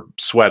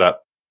sweat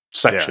up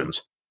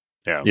sections.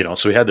 Yeah.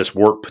 So he had this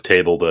work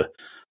table to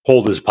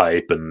hold his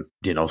pipe, and,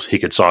 he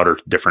could solder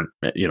different,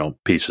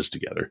 pieces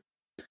together.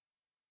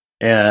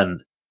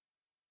 And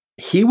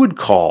he would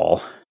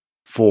call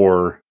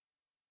for,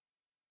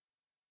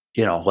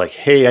 like,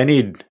 hey, I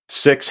need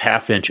 6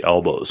 1/2 inch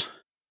elbows.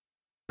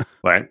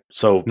 Right.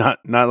 So not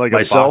like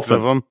myself, a box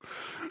of them.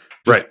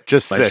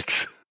 Just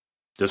 6.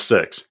 Just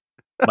 6.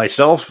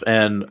 Myself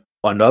and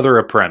another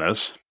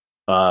apprentice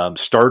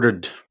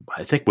started,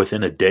 I think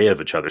within a day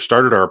of each other,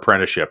 started our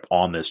apprenticeship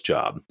on this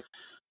job.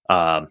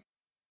 Like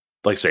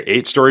I say,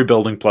 8-story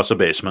building plus a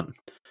basement.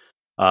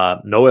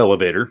 No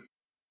elevator,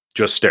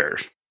 just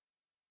stairs.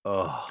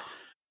 Oh.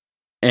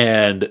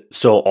 And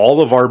so all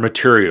of our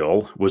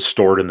material was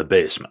stored in the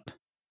basement.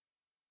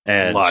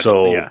 And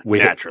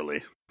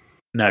naturally,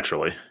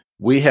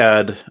 we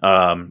had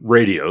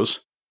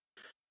radios.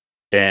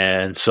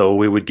 And so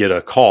we would get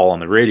a call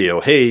on the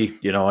radio. Hey,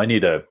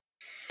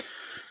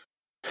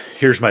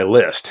 here's my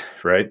list,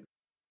 right?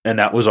 And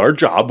that was our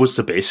job, was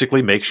to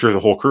basically make sure the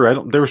whole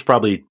crew, there was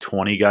probably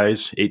 20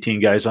 guys,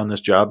 18 guys on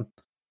this job.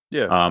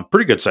 Yeah.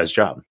 Pretty good sized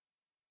job.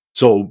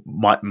 So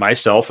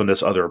myself and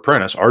this other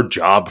apprentice, our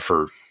job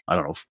for, I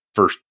don't know,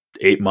 first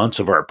 8 months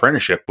of our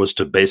apprenticeship was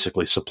to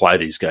basically supply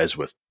these guys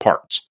with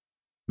parts.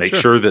 Make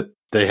sure that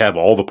they have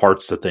all the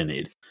parts that they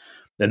need.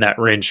 And that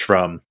ranged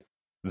from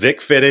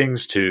Vic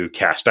fittings to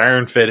cast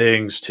iron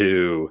fittings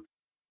to,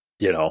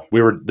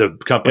 the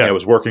company I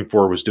was working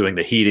for was doing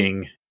the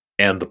heating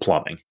and the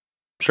plumbing.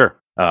 Sure.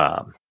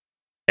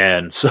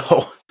 And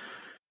so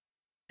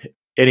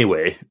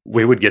anyway,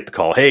 we would get the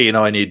call, hey,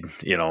 I need,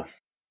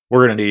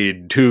 we're going to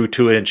need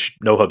 2-inch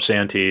no hub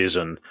Santees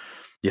and,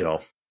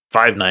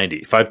 5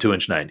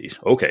 2-inch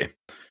 90s. Okay.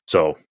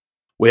 So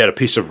we had a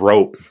piece of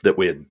rope that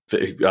we had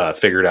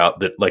figured out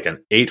that like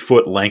an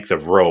 8-foot length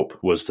of rope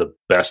was the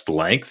best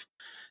length.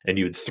 And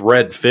you'd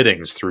thread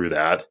fittings through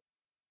that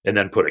and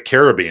then put a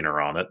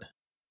carabiner on it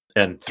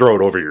and throw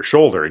it over your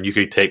shoulder. And you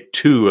could take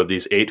 2 of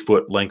these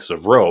 8-foot lengths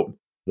of rope,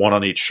 one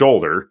on each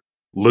shoulder,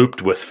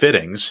 looped with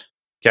fittings,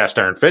 cast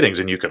iron fittings,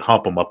 and you could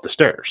hump them up the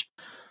stairs.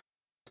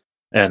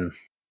 And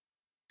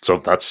so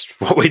that's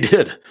what we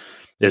did,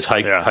 is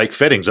hike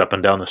fittings up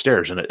and down the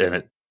stairs. And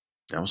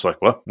I was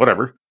like, well,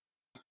 whatever.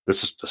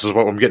 This is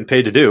what I'm getting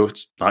paid to do.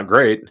 It's not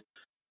great.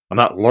 I'm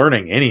not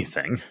learning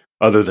anything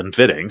other than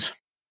fittings.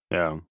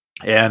 Yeah.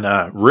 And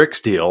Rick's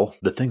deal,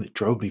 the thing that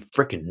drove me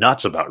freaking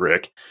nuts about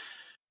Rick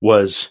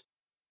was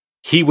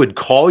he would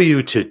call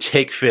you to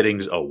take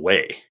fittings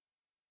away.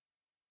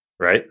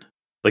 Right?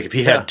 Like if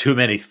he had too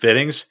many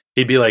fittings,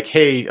 he'd be like,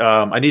 hey,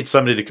 I need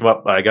somebody to come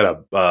up. I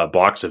got a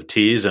box of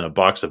T's and a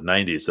box of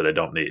 90s that I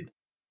don't need.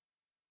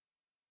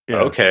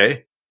 Yeah.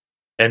 Okay.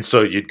 And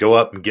so you'd go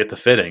up and get the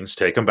fittings,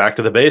 take them back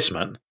to the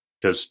basement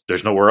because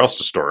there's nowhere else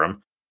to store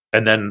them.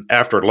 And then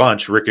after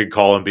lunch, Rick would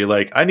call and be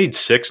like, I need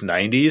 6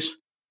 90s.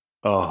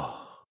 Oh.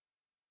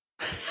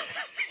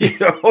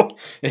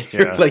 And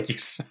you're like,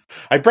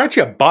 I brought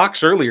you a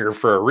box earlier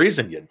for a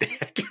reason, you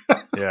dick.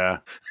 Yeah.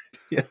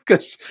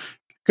 Because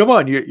come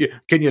on,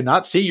 can you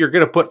not see you're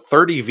going to put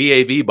 30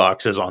 VAV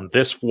boxes on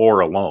this floor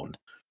alone?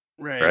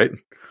 Right?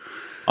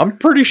 I'm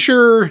pretty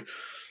sure.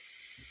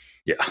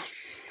 Yeah.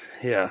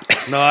 Yeah.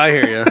 No, I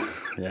hear you.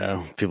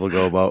 Yeah. People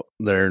go about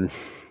their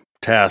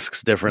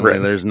tasks differently.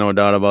 Right. There's no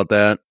doubt about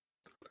that.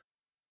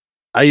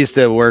 I used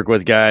to work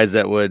with guys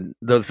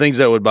the things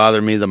that would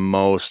bother me the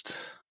most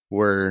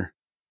were,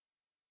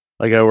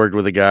 like, I worked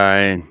with a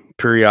guy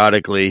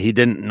periodically. He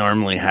didn't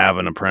normally have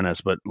an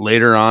apprentice, but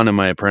later on in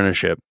my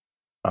apprenticeship,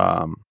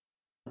 I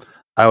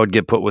would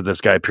get put with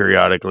this guy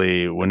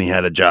periodically when he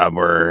had a job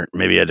where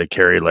maybe he had to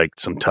carry like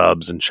some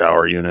tubs and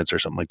shower units or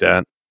something like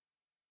that.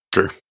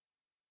 Sure.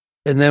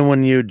 And then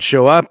when you'd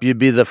show up, you'd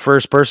be the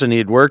first person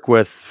he'd work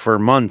with for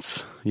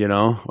months,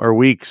 or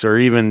weeks, or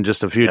even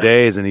just a few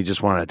days, and he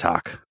just wanted to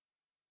talk.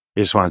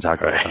 He just wanted to talk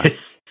the whole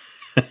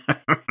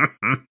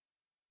time.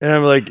 And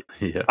I'm like,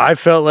 I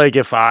felt like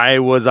if I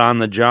was on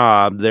the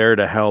job there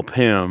to help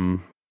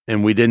him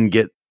and we didn't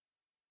get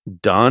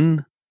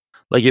done,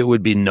 like it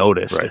would be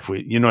noticed if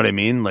we, you know what I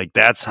mean? Like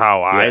that's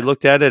how I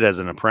looked at it as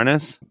an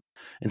apprentice.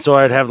 And so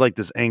I'd have like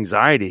this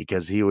anxiety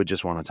because he would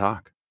just want to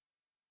talk.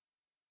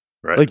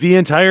 Right. Like the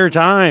entire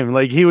time,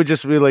 like he would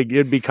just be like,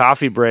 it'd be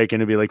coffee break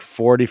and it'd be like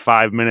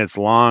 45 minutes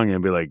long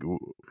and be like,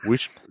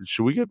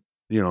 should we get,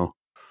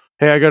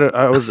 hey,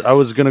 I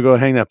was going to go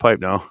hang that pipe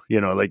now,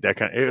 like that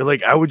kind of,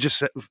 like I would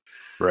just,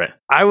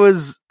 I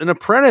was an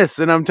apprentice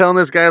and I'm telling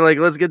this guy, like,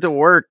 let's get to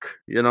work,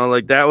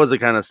 like that was the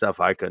kind of stuff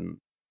I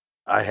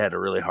had a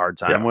really hard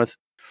time with.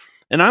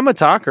 And I'm a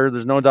talker.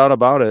 There's no doubt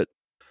about it.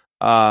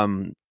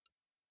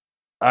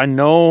 I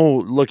know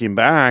looking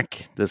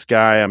back, this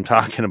guy I'm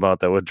talking about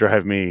that would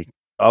drive me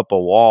up a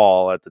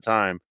wall at the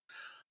time.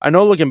 I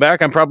know looking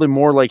back, I'm probably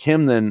more like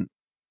him than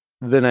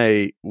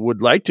I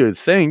would like to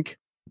think,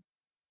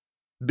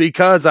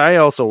 because I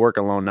also work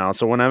alone now.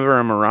 So whenever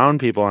I'm around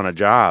people on a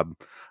job,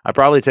 I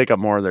probably take up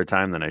more of their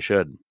time than I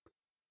should.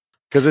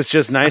 Because it's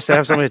just nice to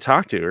have somebody to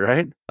talk to,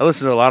 right? I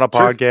listen to a lot of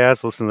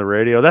podcasts, listen to the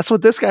radio. That's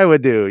what this guy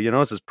would do.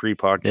 It's his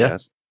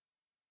pre-podcast.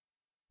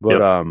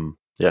 But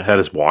had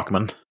his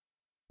Walkman.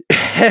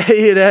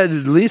 It at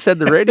least had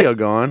the radio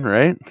going,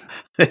 right?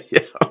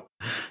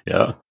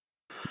 Yeah.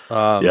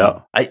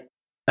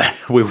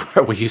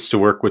 We used to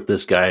work with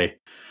this guy,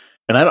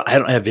 and I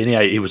don't have any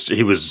idea.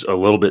 He was a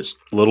little bit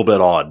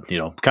odd,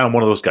 kind of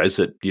one of those guys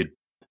that here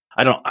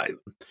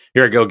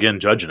I go again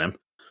judging him.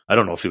 I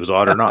don't know if he was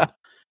odd or not,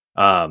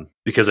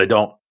 because I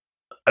don't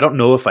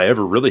know if I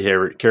ever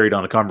really carried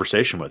on a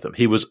conversation with him.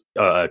 He was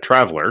a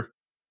traveler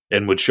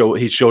and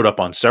he showed up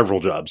on several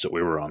jobs that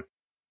we were on.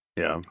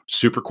 Yeah,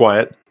 super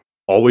quiet.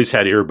 Always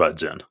had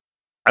earbuds in.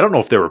 I don't know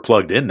if they were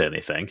plugged into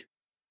anything.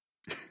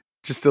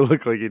 Just to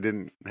look like he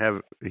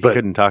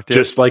couldn't talk to you.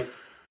 Just like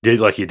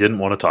he didn't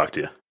want to talk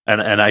to you.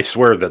 And I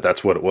swear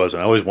that's what it was.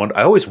 And I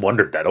always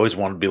wondered that. I always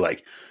wanted to be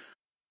like,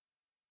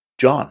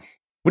 John,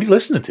 what are you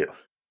listening to?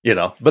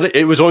 But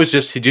it was always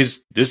just, he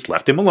just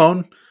left him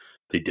alone.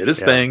 He did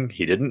his thing.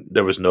 He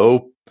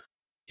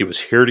was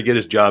here to get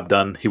his job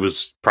done. He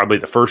was probably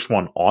the first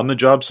one on the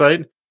job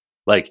site,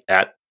 Like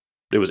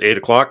it was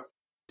 8:00.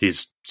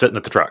 He's sitting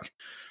at the truck.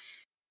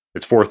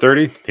 It's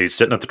 4:30. He's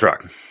sitting at the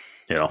truck.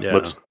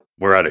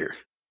 We're out of here.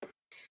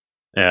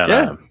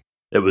 And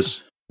it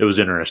was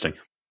interesting.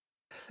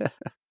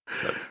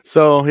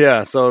 So to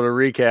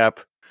recap,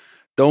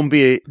 don't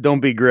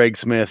be Greg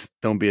Smith.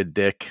 Don't be a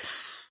dick.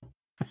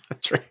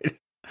 That's right.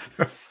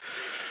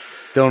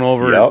 Don't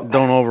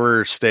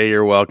overstay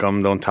your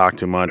welcome. Don't talk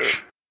too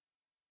much.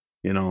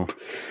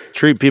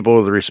 Treat people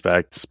with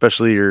respect,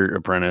 especially your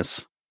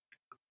apprentice.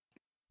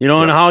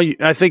 And how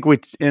I think we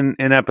in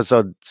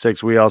episode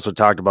 6 we also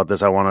talked about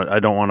this. I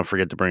don't want to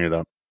forget to bring it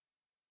up.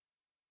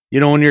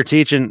 When you're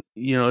teaching,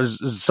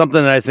 it's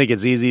something that I think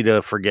it's easy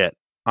to forget,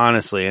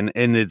 honestly, and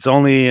it's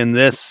only in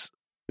this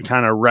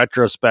kind of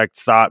retrospect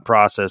thought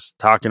process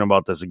talking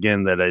about this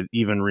again that I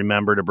even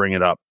remember to bring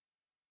it up.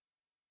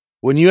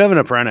 When you have an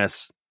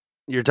apprentice,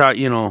 you're taught,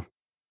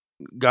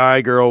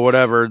 guy, girl,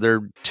 whatever,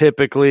 they're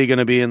typically going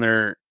to be in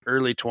their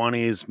early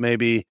 20s,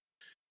 maybe.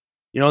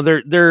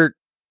 They're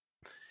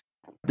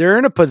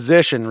in a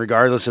position,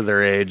 regardless of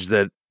their age,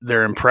 that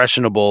they're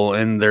impressionable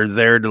and they're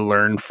there to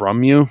learn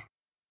from you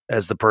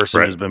as the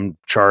person who's been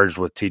charged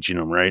with teaching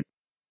them, right?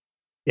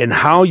 And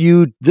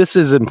this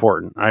is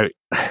important. I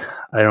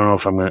don't know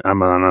if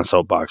I'm on a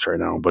soapbox right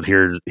now, but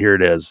here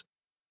it is.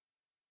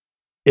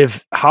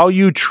 If how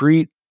you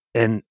treat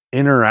and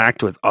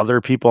interact with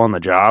other people on the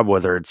job,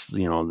 whether it's,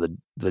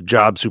 the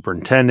job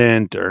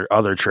superintendent or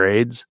other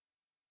trades,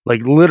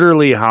 like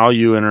literally how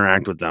you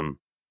interact with them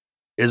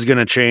is going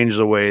to change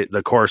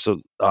the course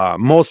of,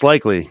 most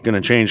likely going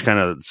to change, kind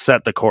of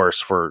set the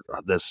course for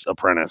this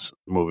apprentice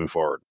moving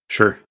forward.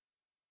 Sure.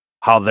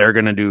 How they're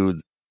going to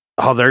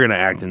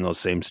act in those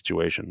same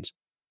situations.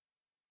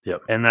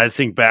 Yep. And I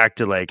think back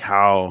to like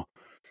how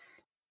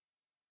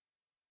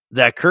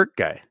that Kirk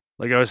guy,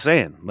 like I was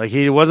saying, like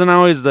he wasn't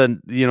always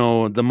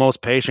the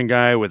most patient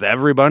guy with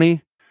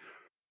everybody,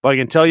 but I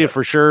can tell you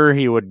for sure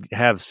he would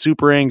have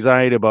super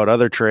anxiety about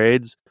other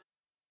trades,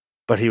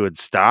 but he would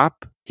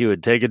stop. He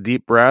would take a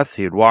deep breath.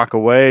 He would walk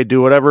away,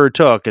 do whatever it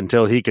took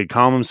until he could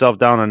calm himself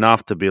down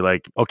enough to be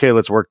like, okay,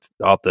 let's work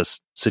out this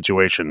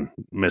situation,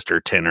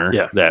 Mr.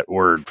 Tinner, that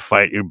we're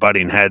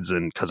butting heads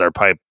and because our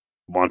pipe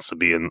wants to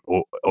be in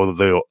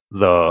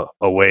the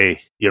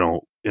away,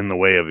 in the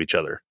way of each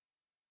other.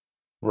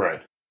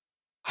 Right.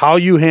 How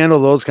you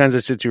handle those kinds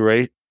of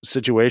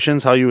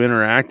situations, how you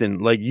interact,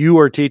 and like you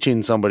are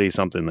teaching somebody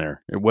something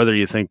there, whether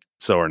you think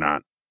so or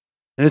not.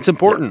 And it's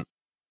important. Yep.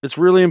 It's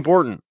really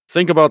important.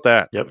 Think about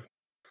that. Yep.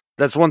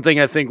 That's one thing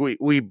I think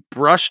we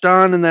brushed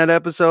on in that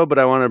episode, but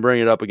I want to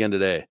bring it up again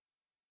today.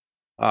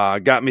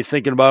 Got me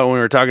thinking about it when we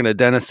were talking to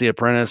Dennis the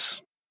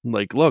apprentice.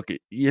 Like, look,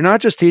 you're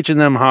not just teaching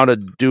them how to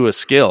do a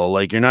skill.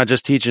 Like, you're not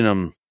just teaching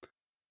them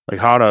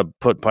like how to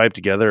put pipe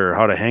together or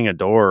how to hang a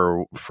door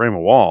or frame a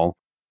wall.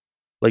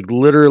 Like,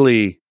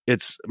 literally,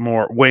 it's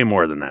way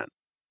more than that.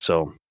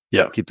 So,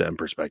 keep that in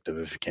perspective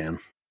if you can.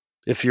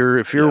 If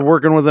you're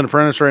working with an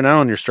apprentice right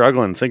now and you're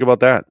struggling, think about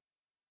that.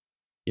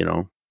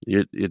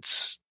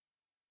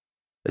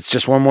 It's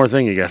just one more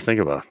thing you got to think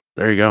about.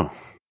 There you go.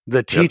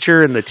 The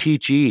teacher and the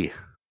teachee.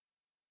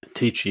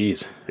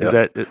 Teachees. Is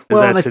that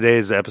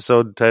today's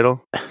episode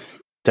title?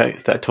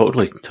 That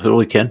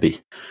totally can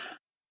be.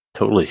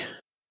 Totally.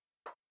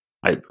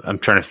 I'm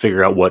trying to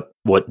figure out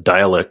what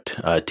dialect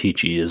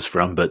teachee is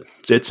from, but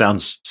it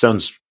sounds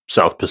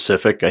South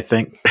Pacific, I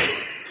think.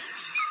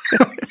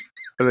 I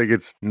think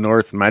it's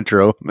North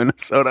Metro,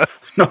 Minnesota.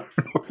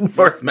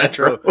 North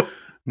Metro.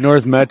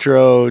 North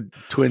Metro,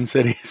 Twin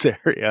Cities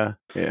area.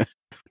 Yeah.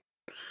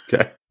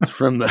 Okay. It's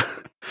from the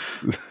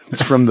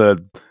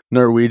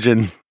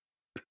Norwegian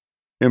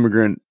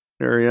immigrant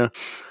area.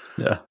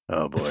 Yeah.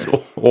 Oh boy. It's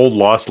old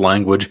lost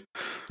language.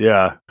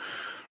 Yeah.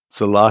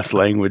 It's a lost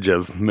language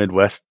of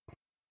Midwest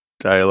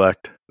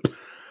dialect.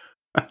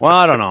 Well,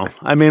 I don't know.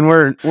 I mean,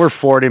 we're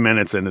 40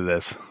 minutes into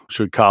this.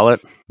 Should we call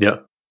it? Yeah.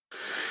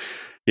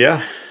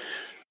 Yeah.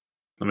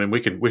 I mean, we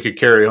could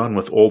carry on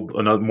with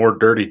another more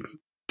dirty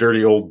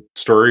old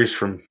stories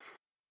from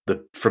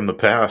the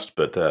past,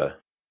 but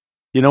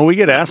we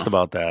get asked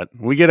about that.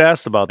 We get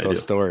asked about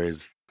those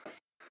stories.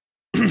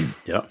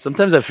 Yeah.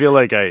 Sometimes I feel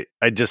like I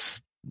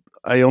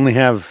only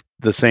have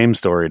the same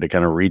story to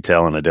kind of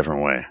retell in a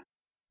different way.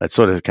 That's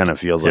what it kind of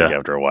feels like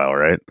after a while,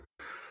 right?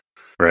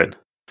 Right.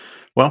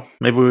 Well,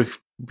 maybe if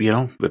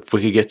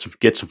we could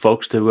get some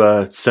folks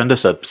to send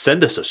us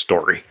a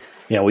story.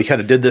 We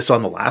kind of did this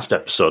on the last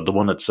episode, the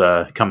one that's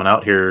coming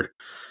out here,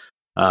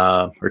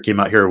 or came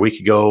out here a week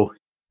ago.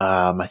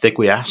 I think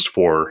we asked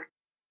for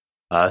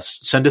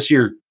send us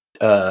a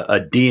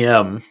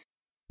DM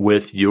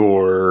with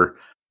your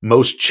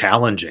most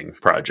challenging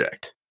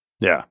project.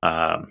 Yeah.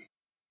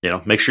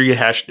 Make sure you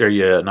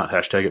not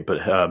hashtag it,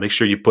 but make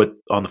sure you put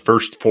on the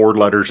first 4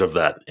 letters of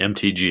that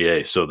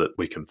MTGA so that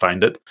we can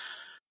find it.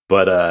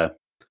 But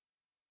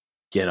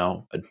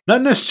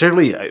not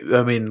necessarily.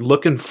 I mean,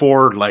 looking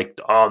for like,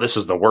 oh, this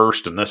is the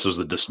worst and this is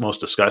the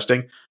most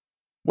disgusting.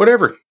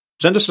 Whatever.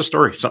 Send us a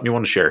story, something you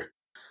want to share.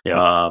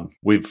 Yeah.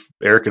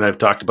 Eric and I have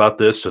talked about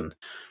this, and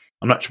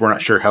we're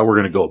not sure how we're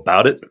going to go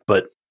about it,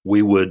 but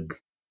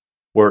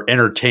we're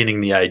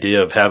entertaining the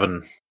idea of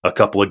having a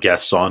couple of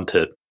guests on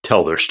to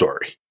tell their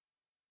story.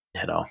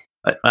 I don't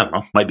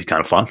know, might be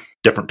kind of fun.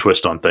 Different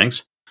twist on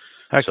things.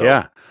 Heck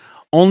yeah.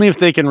 Only if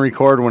they can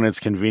record when it's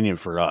convenient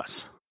for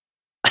us.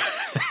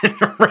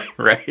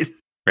 Right.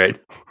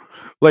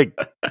 Like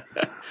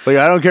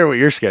I don't care what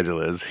your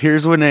schedule is.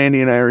 Here's when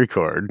Andy and I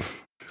record.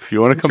 If you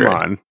want to come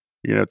on,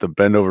 you're going to have to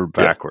bend over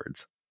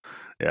backwards.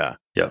 Yeah.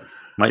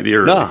 Might be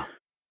early. No,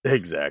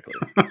 exactly.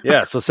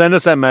 Yeah. So send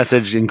us that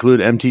message. Include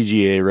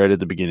MTGA right at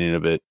the beginning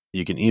of it.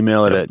 You can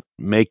email it at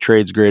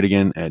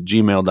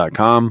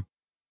maketradesgreatagain@gmail.com.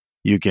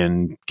 You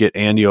can get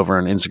Andy over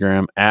on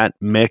Instagram at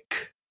Mick,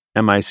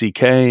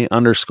 MICK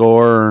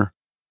 _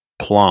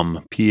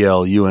 Plumb,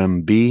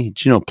 PLUMB. Do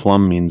you know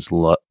plum means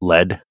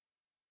lead?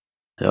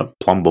 Yeah,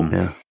 plumbum.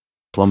 Yeah,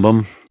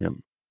 plumbum. Yep,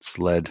 it's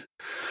lead.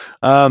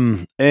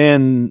 And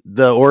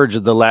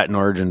the Latin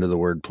origin to the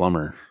word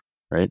plumber,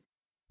 right?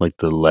 Like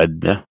the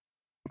lead,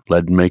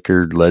 lead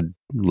maker, lead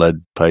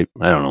pipe.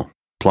 I don't know,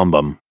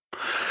 plumbum.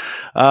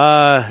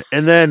 And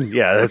then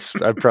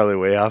I'm probably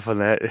way off on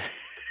that.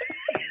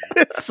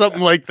 It's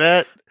something like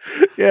that.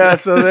 Yeah.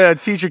 So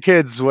teach your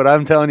kids what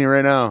I'm telling you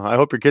right now. I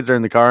hope your kids are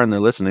in the car and they're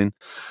listening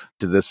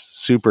to this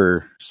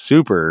super,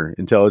 super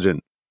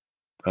intelligent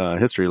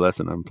history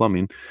lesson on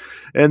plumbing.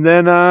 And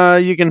then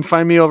you can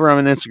find me over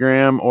on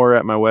Instagram or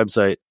at my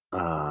website.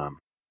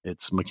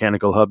 It's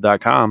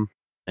mechanicalhub.com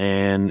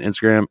and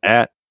Instagram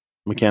at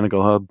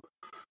mechanicalhub.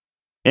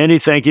 Andy,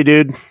 thank you,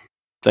 dude.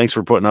 Thanks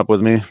for putting up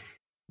with me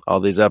all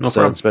these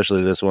episodes,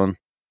 especially this one.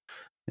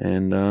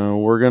 And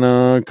we're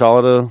gonna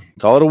call it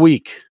a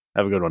week.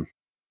 Have a good one.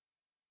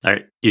 All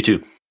right, you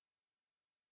too.